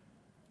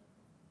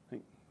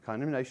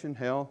 Condemnation,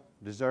 hell,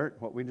 desert,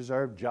 what we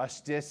deserve,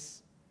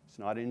 justice. It's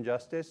not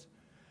injustice,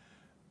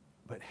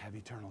 but have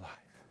eternal life.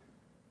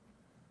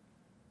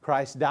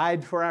 Christ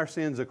died for our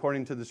sins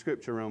according to the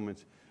Scripture. 1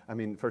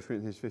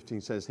 Corinthians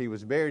 15 says He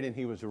was buried and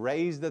He was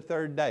raised the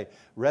third day.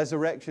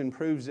 Resurrection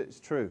proves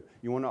it's true.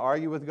 You want to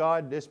argue with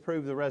God?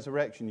 Disprove the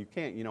resurrection. You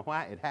can't. You know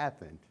why? It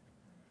happened.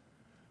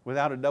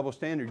 Without a double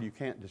standard, you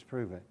can't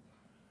disprove it.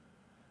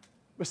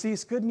 But see,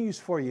 it's good news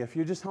for you if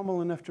you're just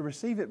humble enough to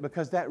receive it,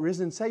 because that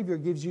risen Savior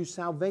gives you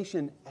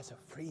salvation as a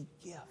free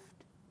gift.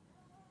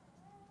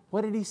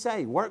 What did He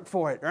say? Work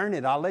for it, earn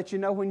it. I'll let you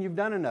know when you've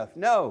done enough.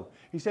 No.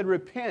 He said,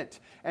 repent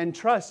and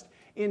trust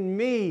in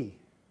Me.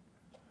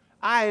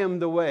 I am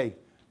the way,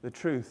 the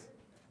truth,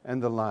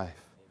 and the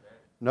life.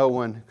 No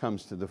one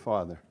comes to the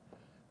Father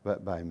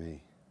but by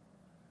Me.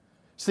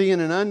 See, in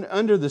an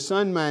under the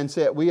sun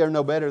mindset, we are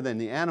no better than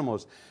the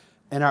animals,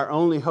 and our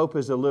only hope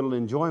is a little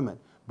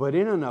enjoyment. But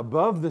in an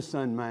above the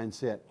sun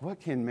mindset, what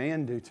can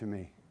man do to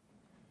me?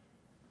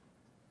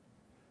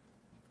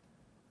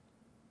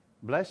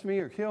 Bless me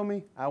or kill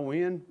me, I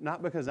win.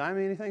 Not because I'm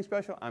anything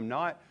special, I'm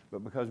not,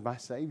 but because my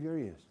Savior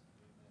is.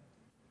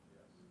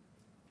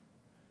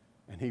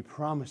 And He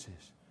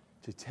promises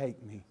to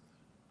take me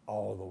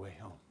all the way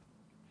home.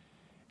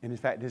 And in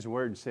fact, His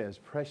Word says,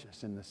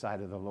 precious in the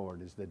sight of the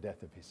Lord is the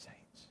death of His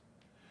saints.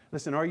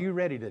 Listen, are you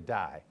ready to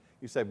die?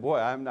 You say, boy,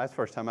 that's the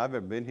first time I've ever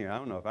been here. I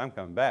don't know if I'm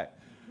coming back.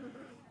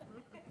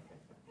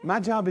 My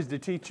job is to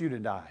teach you to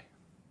die.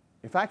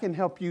 If I can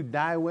help you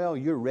die well,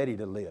 you're ready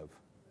to live.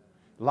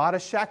 A lot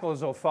of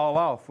shackles will fall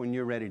off when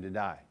you're ready to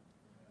die.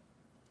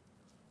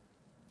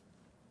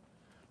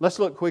 Let's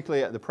look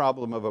quickly at the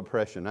problem of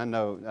oppression. I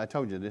know, I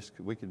told you this,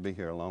 we could be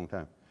here a long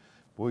time.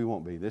 But we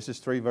won't be. This is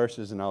 3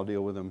 verses and I'll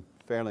deal with them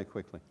fairly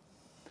quickly.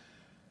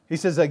 He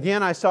says,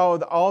 again, I saw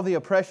all the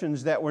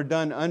oppressions that were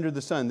done under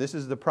the sun. This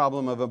is the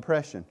problem of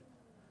oppression.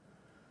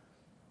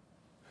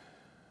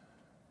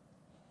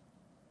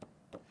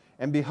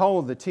 And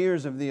behold, the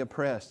tears of the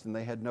oppressed, and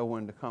they had no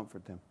one to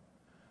comfort them.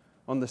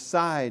 On the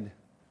side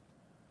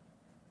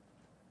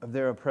of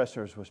their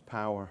oppressors was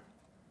power,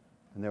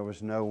 and there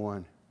was no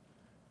one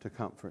to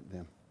comfort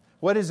them.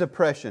 What is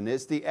oppression?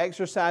 It's the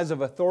exercise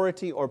of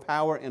authority or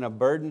power in a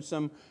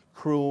burdensome,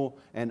 cruel,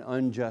 and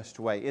unjust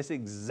way. It's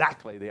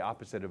exactly the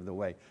opposite of the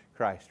way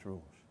Christ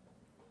rules.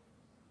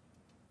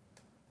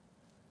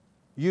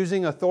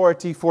 Using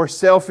authority for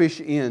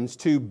selfish ends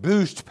to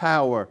boost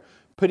power,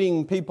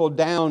 putting people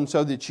down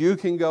so that you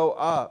can go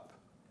up.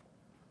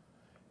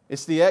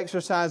 It's the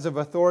exercise of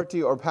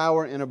authority or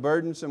power in a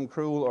burdensome,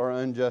 cruel, or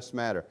unjust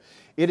matter.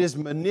 It is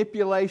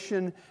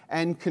manipulation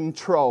and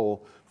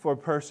control for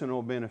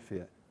personal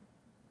benefit.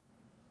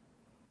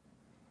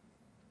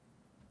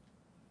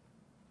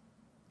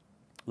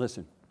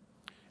 Listen,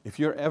 if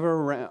you're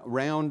ever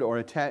around or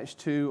attached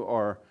to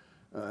or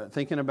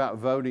thinking about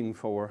voting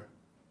for,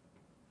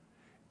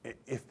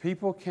 if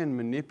people can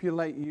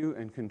manipulate you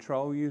and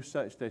control you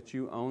such that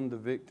you own the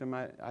victim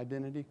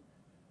identity,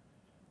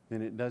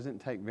 then it doesn't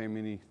take very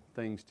many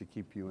things to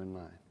keep you in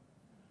line.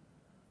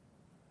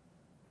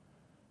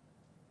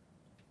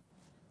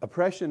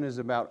 Oppression is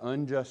about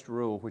unjust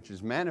rule, which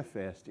is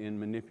manifest in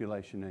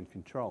manipulation and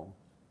control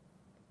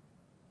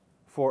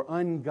for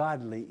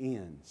ungodly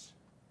ends.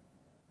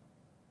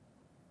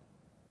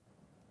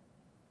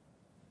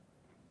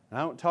 I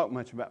don't talk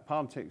much about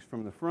politics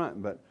from the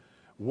front, but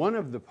one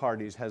of the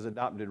parties has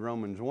adopted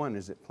Romans 1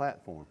 as its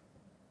platform.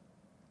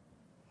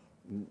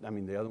 I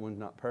mean, the other one's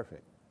not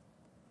perfect.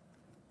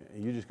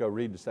 You just go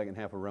read the second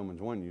half of Romans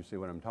 1 and you see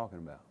what I'm talking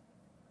about.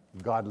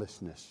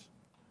 Godlessness,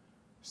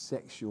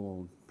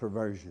 sexual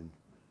perversion,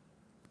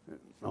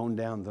 on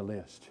down the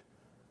list.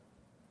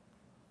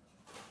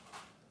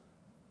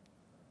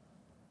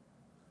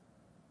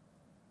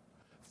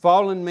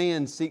 Fallen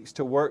man seeks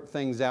to work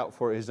things out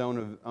for his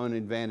own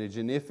advantage,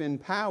 and if in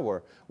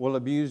power, will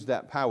abuse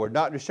that power.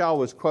 Dr. Shaw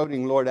was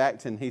quoting Lord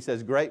Acton. He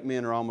says, great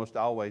men are almost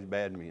always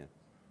bad men.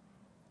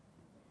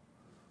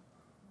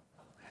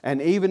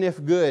 And even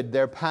if good,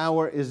 their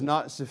power is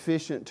not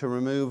sufficient to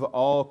remove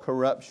all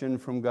corruption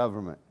from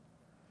government.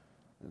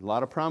 There's a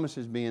lot of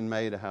promises being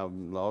made of how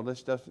all this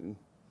stuff.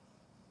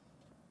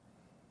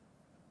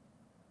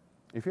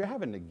 If you're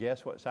having to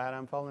guess what side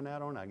I'm falling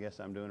out on, I guess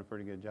I'm doing a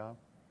pretty good job.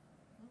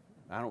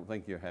 I don't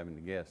think you're having to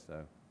guess,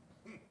 though.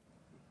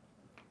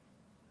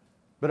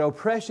 But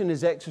oppression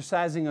is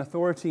exercising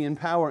authority and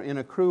power in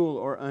a cruel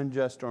or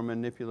unjust or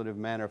manipulative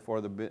manner for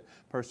the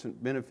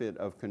benefit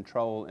of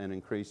control and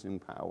increasing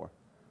power.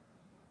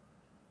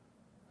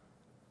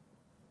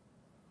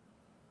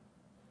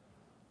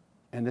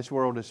 And this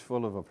world is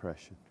full of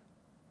oppression.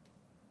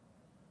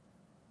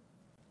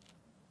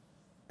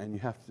 And you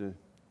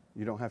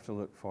don't have to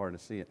look far to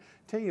see it.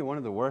 I'll tell you one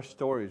of the worst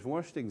stories,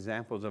 worst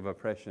examples of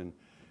oppression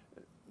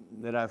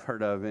that I've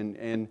heard of,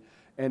 and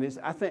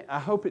I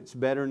hope it's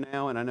better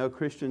now, and I know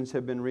Christians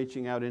have been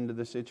reaching out into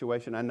the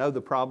situation. I know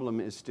the problem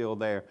is still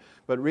there.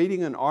 But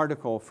reading an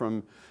article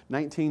from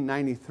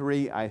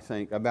 1993, I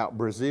think, about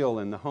Brazil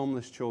and the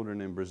homeless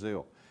children in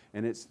Brazil.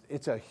 And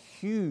it's a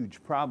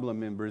huge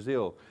problem in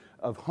Brazil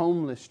of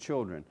homeless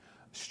children,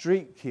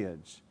 street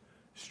kids,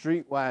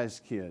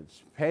 streetwise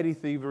kids, petty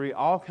thievery,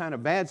 all kind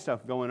of bad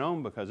stuff going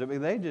on because of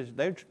it.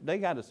 They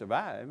got to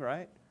survive,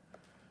 right?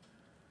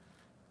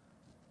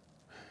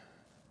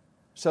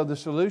 So the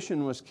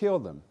solution was kill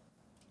them.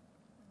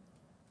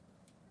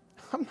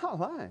 I'm not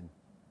lying.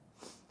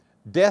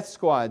 Death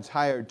squads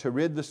hired to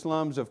rid the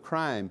slums of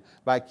crime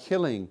by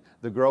killing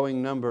the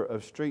growing number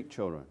of street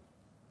children,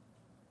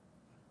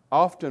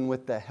 often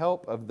with the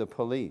help of the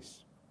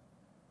police.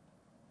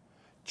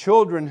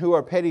 Children who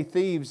are petty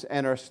thieves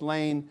and are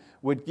slain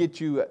would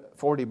get you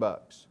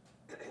 $40.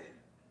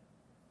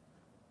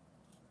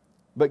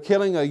 But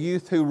killing a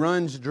youth who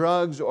runs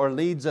drugs or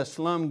leads a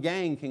slum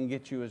gang can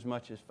get you as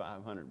much as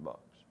 $500.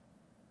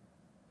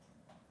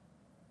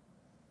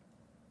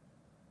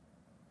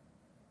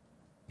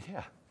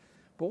 Yeah,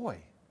 boy.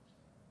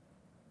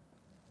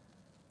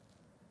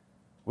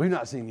 We've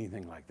not seen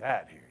anything like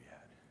that here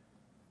yet.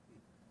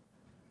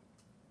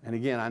 And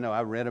again, I know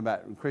I read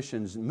about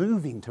Christians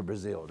moving to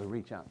Brazil to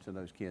reach out to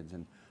those kids,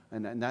 and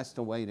that's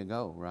the way to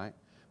go, right?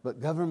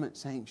 But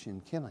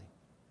government-sanctioned killing.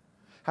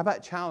 How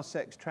about child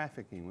sex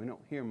trafficking? We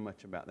don't hear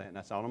much about that, and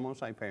that's all I'm going to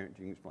say, parents.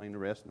 You can explain the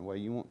rest in the way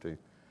you want to.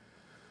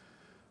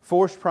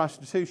 Forced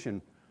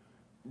prostitution,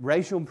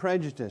 racial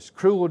prejudice,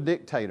 cruel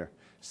dictator,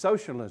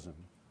 socialism.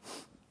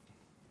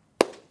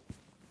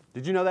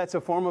 Did you know that's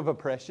a form of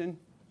oppression?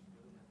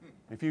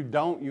 If you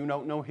don't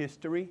know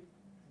history.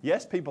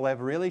 Yes, people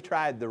have really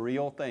tried the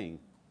real thing.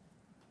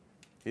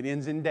 It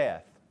ends in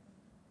death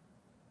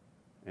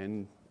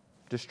and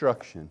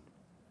destruction.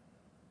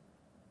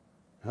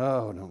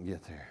 Oh, don't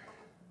get there.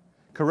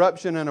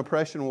 Corruption and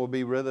oppression will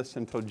be with us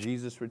until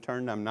Jesus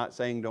returns. I'm not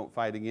saying don't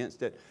fight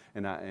against it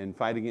and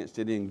fight against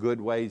it in good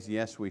ways.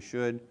 Yes, we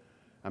should.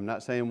 I'm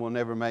not saying we'll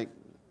never make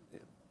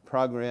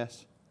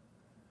progress.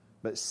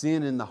 But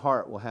sin in the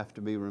heart will have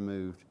to be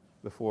removed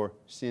before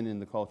sin in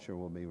the culture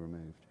will be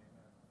removed.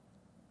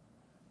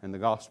 And the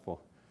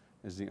gospel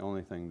is the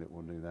only thing that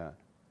will do that.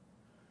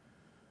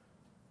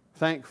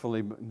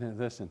 Thankfully,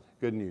 listen,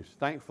 good news.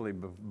 Thankfully,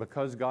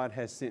 because God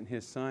has sent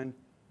His Son,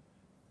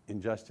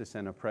 injustice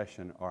and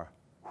oppression are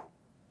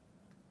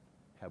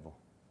hevel,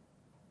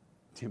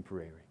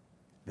 temporary.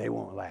 They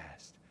won't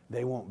last.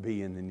 They won't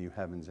be in the new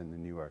heavens and the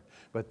new earth.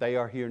 But they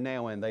are here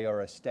now, and they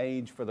are a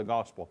stage for the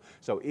gospel.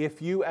 So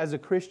if you as a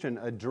Christian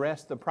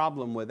address the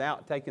problem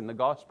without taking the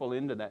gospel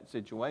into that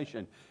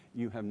situation,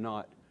 you have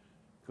not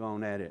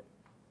gone at it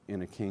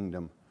in a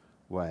kingdom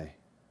way.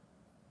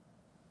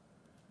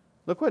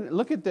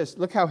 Look at this.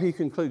 Look how he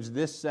concludes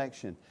this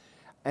section.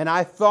 And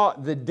I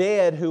thought the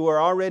dead who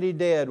were already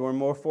dead were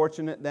more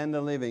fortunate than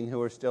the living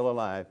who are still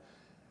alive.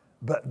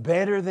 But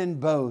better than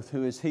both,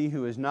 who is he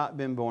who has not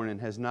been born and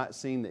has not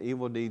seen the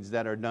evil deeds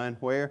that are done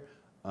where?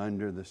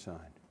 Under the sun.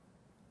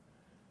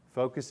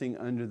 Focusing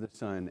under the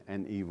sun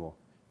and evil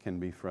can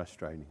be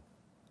frustrating.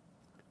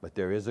 But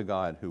there is a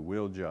God who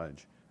will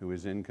judge, who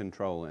is in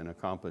control and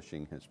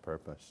accomplishing His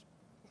purpose.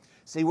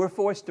 See, we're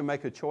forced to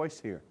make a choice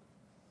here.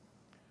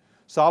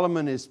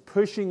 Solomon is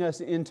pushing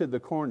us into the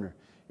corner,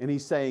 and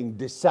he's saying,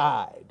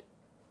 decide.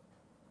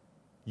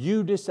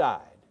 You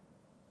decide.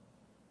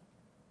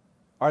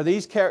 Are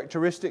these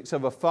characteristics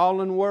of a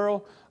fallen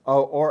world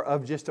or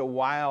of just a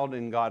wild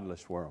and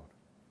godless world?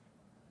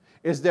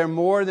 Is there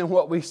more than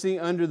what we see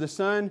under the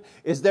sun?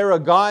 Is there a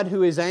God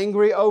who is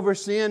angry over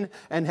sin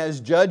and has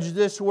judged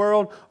this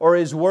world? Or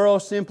is the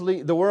world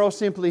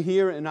simply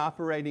here and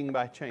operating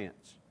by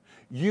chance?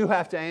 You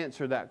have to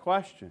answer that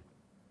question.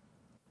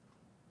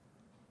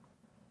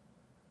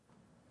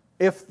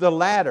 If the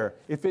latter,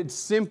 if it's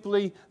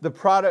simply the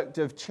product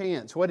of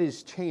chance, what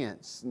is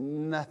chance?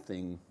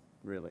 Nothing,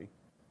 really.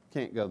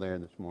 Can't go there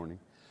this morning.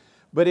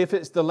 But if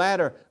it's the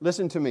latter,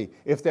 listen to me.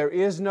 If there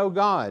is no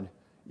God,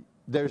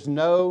 there's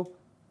no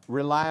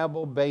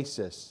reliable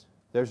basis.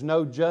 There's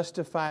no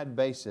justified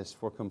basis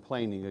for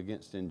complaining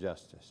against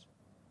injustice.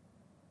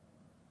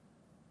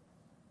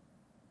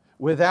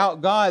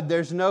 Without God,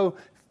 there's no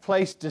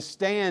place to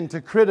stand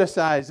to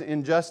criticize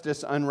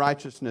injustice,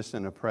 unrighteousness,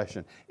 and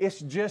oppression. It's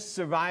just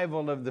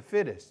survival of the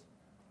fittest.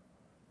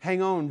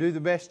 Hang on, do the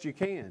best you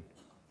can.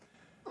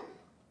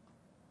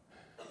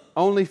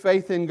 Only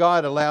faith in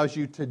God allows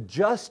you to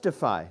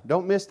justify,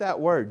 don't miss that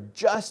word,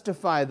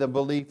 justify the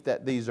belief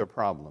that these are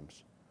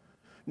problems.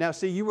 Now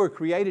see, you were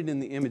created in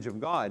the image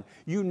of God.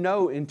 You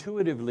know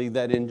intuitively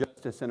that injustice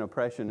injustice and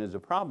oppression is a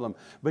problem,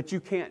 but you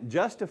can't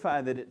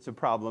justify that it's a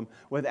problem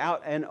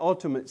without an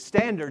ultimate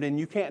standard, and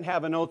you can't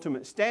have an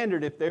ultimate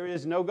standard if there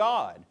is no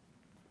God.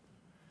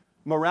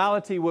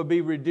 Morality will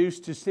be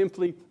reduced to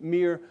simply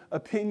mere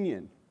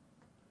opinion.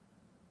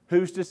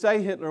 Who's to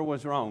say Hitler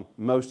was wrong?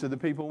 Most of the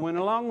people went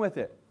along with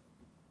it.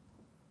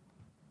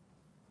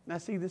 Now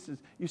see,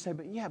 you say,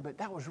 but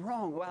that was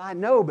wrong. Well, I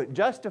know, but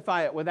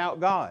justify it without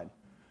God.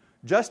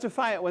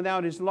 Justify it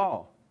without His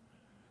law.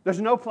 There's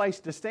no place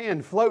to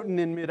stand floating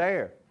in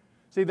midair.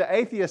 See, the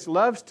atheist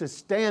loves to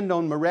stand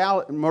on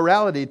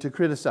morality to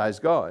criticize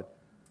God.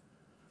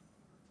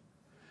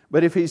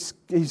 But if he's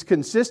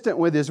consistent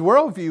with his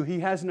worldview, he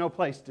has no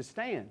place to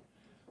stand.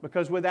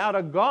 Because without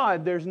a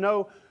God, there's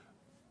no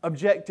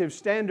objective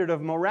standard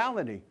of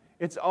morality.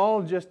 It's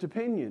all just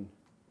opinion.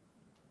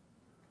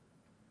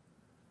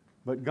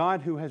 But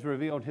God, who has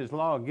revealed His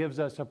law, gives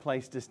us a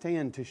place to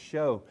stand to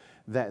show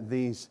that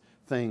these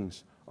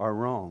things are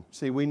wrong.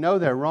 See, we know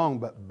they're wrong,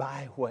 but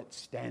by what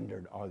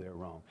standard are they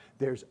wrong?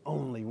 There's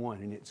only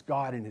one, and it's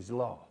God and His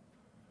law.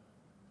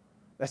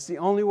 That's the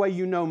only way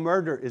you know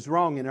murder is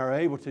wrong and are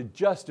able to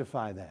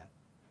justify that.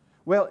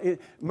 Well,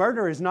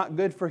 murder is not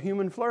good for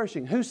human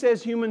flourishing. Who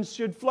says humans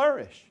should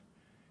flourish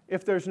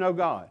if there's no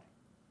God?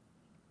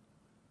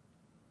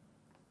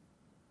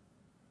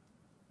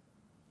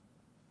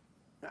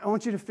 I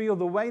want you to feel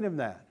the weight of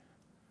that.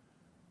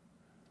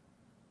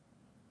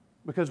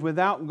 Because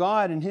without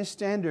God and His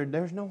standard,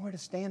 there's nowhere to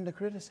stand to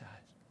criticize.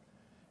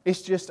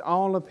 It's just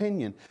all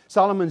opinion.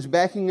 Solomon's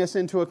backing us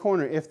into a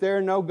corner. If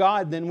there's no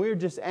God, then we're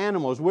just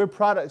animals. We're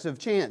products of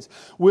chance.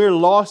 We're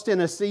lost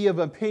in a sea of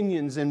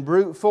opinions and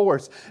brute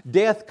force.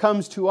 Death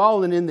comes to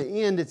all, and in the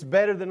end, it's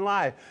better than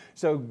life.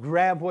 So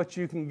grab what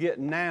you can get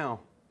now,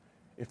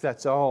 if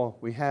that's all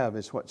we have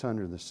is what's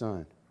under the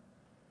sun.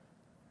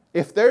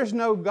 If there's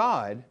no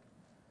God,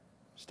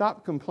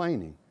 stop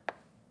complaining.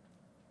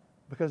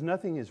 Because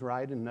nothing is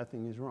right and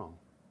nothing is wrong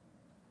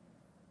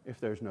if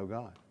there's no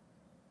God.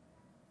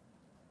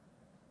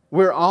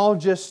 We're all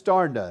just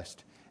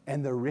stardust,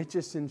 and the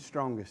richest and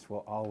strongest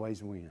will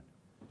always win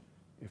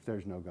if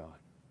there's no God.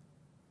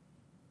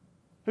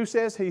 Who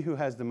says he who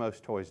has the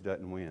most toys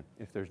doesn't win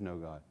if there's no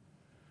God?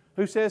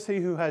 Who says he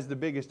who has the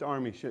biggest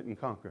army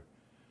shouldn't conquer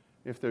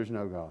if there's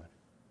no God?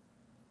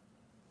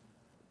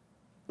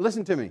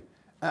 Listen to me.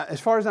 As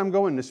far as I'm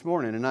going this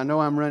morning, and I know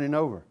I'm running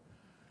over.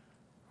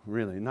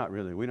 Really, not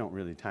really. We don't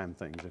really time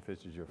things if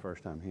this is your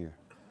first time here.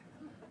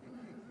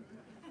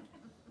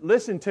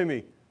 Listen to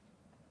me.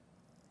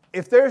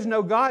 If there's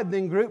no God,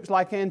 then groups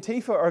like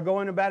Antifa are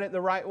going about it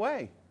the right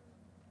way.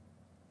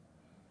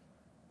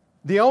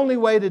 The only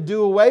way to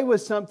do away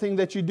with something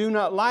that you do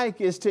not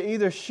like is to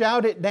either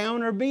shout it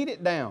down or beat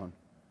it down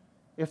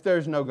if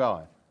there's no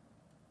God.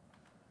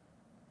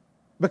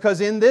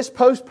 Because in this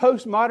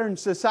postmodern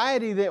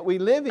society that we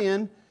live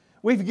in,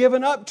 we've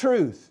given up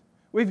truth.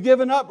 We've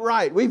given up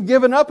right. We've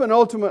given up an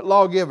ultimate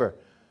lawgiver.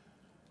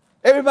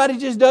 Everybody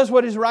just does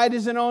what is right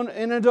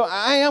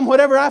I am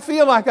whatever I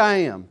feel like I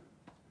am.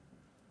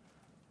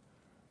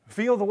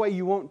 Feel the way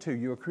you want to.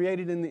 You are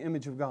created in the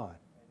image of God.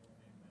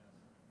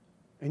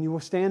 And you will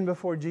stand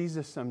before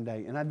Jesus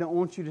someday. And I don't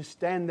want you to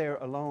stand there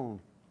alone.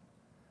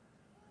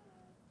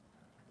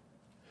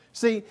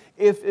 See,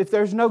 if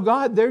there's no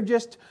God, they're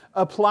just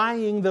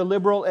applying the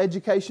liberal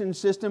education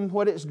system,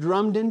 what it's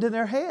drummed into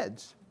their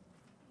heads.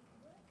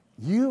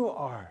 You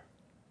are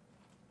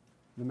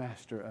the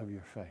master of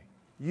your fate.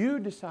 You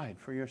decide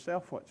for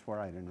yourself what's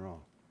right and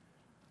wrong.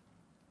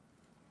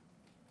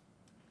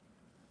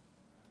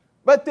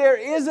 But there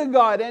is a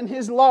God, and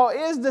His law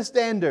is the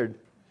standard.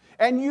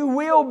 And you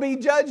will be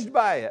judged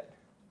by it.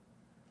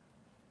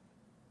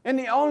 And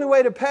the only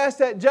way to pass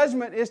that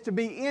judgment is to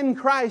be in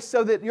Christ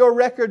so that your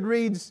record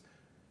reads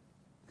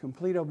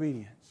complete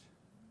obedience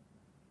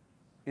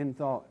in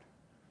thought,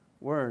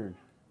 word,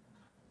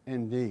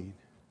 and deed.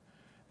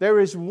 There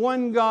is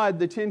one God.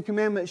 The Ten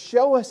Commandments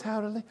show us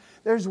how to live.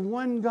 There's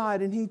one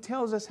God, and He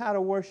tells us how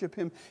to worship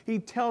Him. He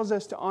tells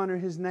us to honor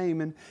His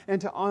name and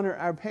to honor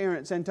our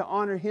parents and to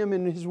honor Him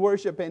in His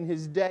worship and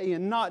His day,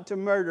 and not to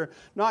murder,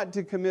 not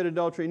to commit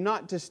adultery,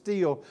 not to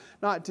steal,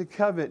 not to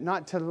covet,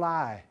 not to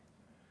lie.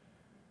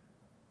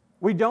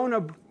 We don't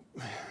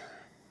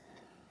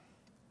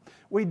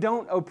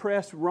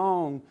oppress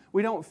wrong.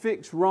 We don't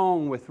fix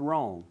wrong with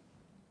wrong.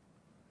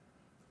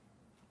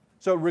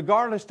 So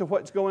regardless to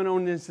what's going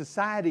on in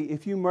society,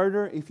 if you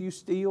murder, if you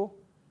steal,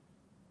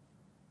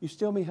 you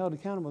still be held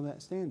accountable to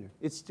that standard.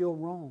 It's still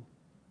wrong.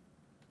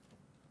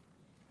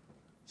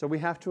 So we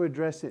have to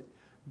address it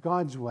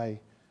God's way,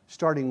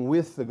 starting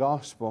with the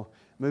gospel,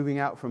 moving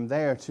out from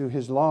there to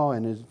His law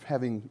and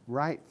having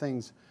right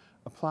things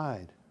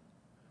applied.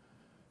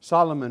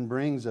 Solomon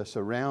brings us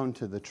around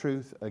to the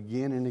truth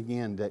again and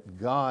again that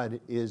God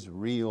is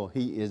real,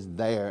 He is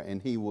there,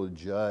 and He will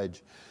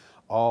judge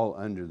all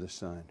under the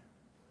sun.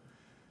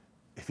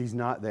 If He's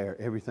not there,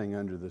 everything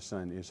under the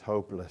sun is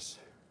hopeless,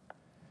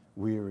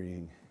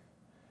 wearying,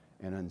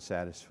 and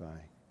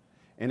unsatisfying.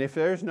 And if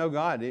there's no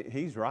God,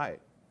 He's right.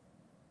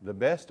 The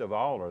best of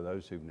all are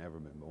those who've never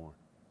been born.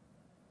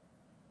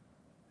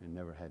 and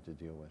never had to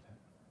deal with it.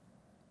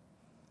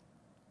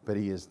 But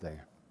He is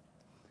there.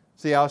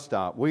 See, I'll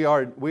stop. We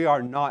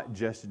are not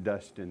just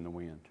dust in the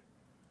wind.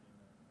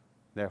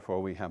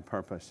 Therefore, we have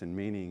purpose and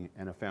meaning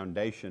and a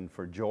foundation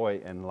for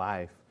joy and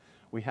life.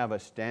 We have a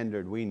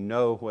standard. We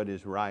know what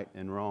is right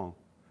and wrong.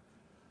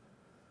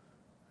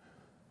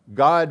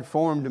 God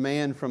formed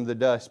man from the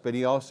dust, but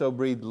He also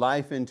breathed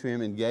life into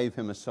him and gave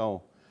him a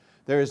soul.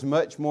 There is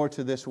much more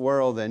to this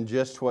world than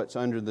just what's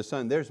under the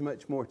sun. There's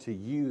much more to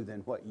you than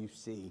what you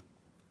see.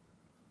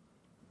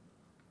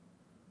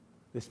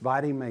 This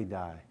body may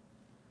die,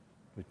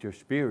 but your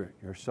spirit,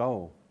 your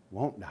soul,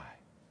 won't die.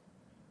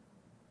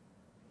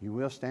 You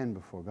will stand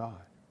before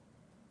God,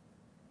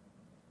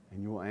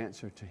 and you will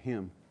answer to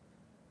Him.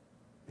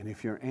 And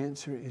if your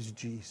answer is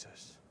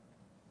Jesus,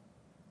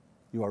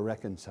 you are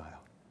reconciled.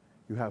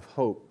 You have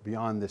hope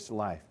beyond this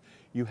life.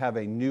 You have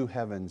a new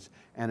heavens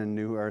and a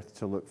new earth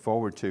to look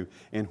forward to,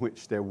 in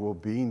which there will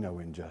be no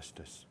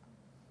injustice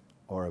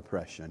or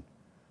oppression,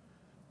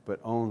 but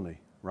only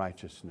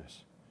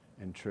righteousness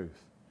and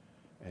truth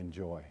and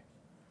joy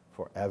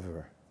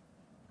forever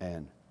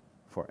and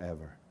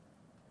forever.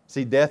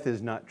 See, death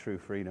is not true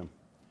freedom.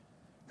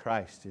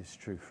 Christ is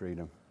true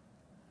freedom.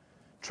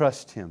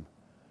 Trust Him,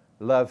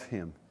 love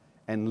Him,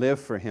 and live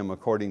for Him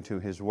according to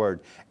His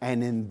Word.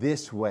 And in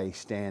this way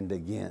stand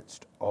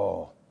against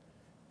all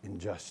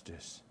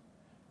injustice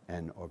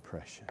and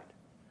oppression.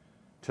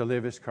 To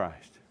live is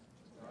Christ.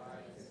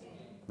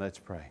 Let's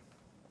pray.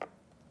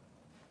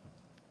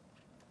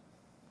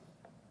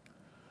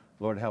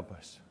 Lord, help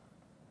us.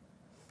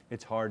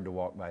 It's hard to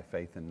walk by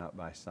faith and not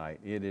by sight.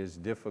 It is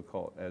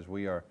difficult as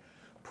we are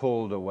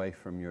pulled away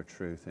from your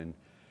truth,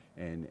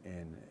 and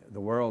the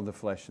world, the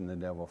flesh, and the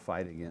devil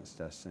fight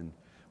against us. And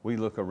we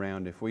look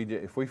around. If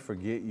we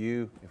forget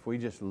you, if we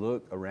just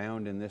look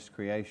around in this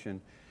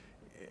creation,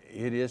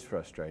 it is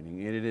frustrating.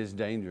 It is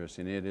dangerous,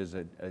 and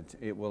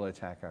it will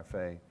attack our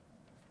faith.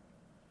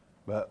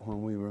 But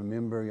when we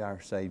remember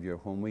our Savior,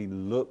 when we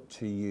look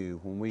to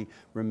you, when we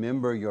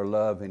remember your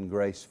love and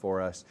grace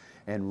for us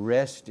and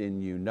rest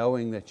in you,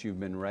 knowing that you've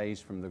been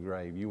raised from the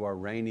grave, you are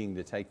reigning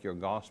to take your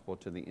gospel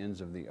to the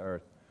ends of the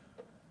earth,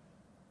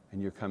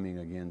 and you're coming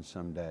again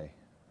someday,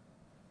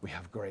 we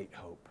have great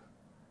hope.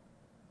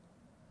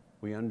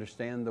 We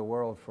understand the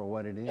world for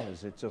what it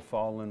is. It's a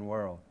fallen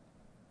world.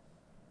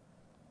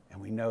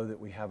 And we know that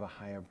we have a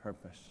higher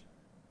purpose.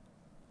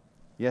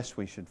 Yes,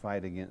 we should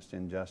fight against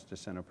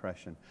injustice and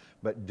oppression,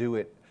 but do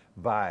it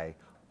by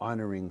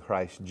honoring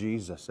Christ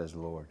Jesus as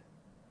Lord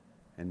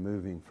and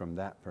moving from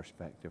that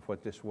perspective.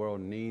 What this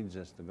world needs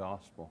is the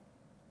gospel.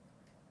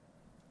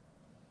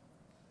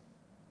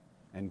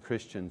 And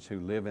Christians who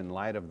live in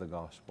light of the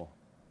gospel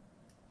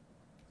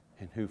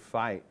and who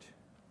fight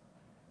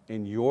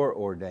in your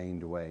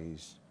ordained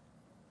ways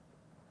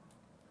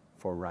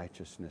for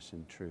righteousness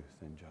and truth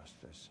and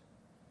justice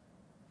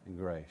and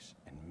grace.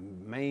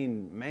 And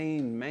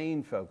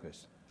main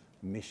focus,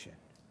 mission.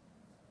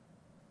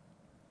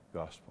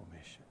 Gospel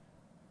mission.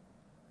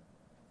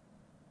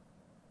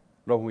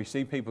 Lord, when we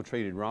see people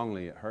treated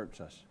wrongly, it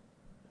hurts us.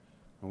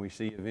 When we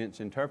see events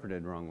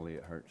interpreted wrongly,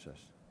 it hurts us.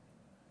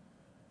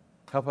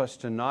 Help us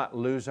to not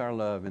lose our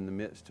love in the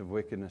midst of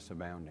wickedness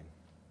abounding,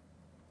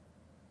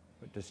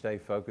 but to stay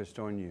focused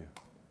on you,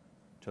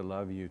 to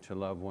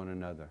love one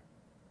another,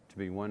 to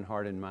be one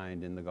heart and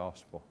mind in the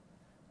gospel,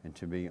 and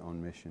to be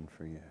on mission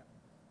for you.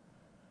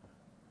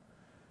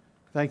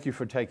 Thank you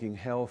for taking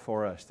hell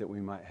for us that we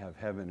might have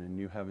heaven and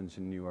new heavens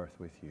and new earth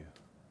with you.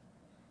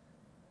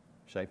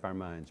 Shape our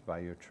minds by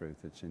your truth.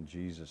 It's in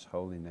Jesus'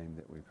 holy name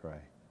that we pray.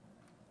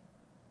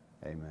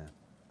 Amen.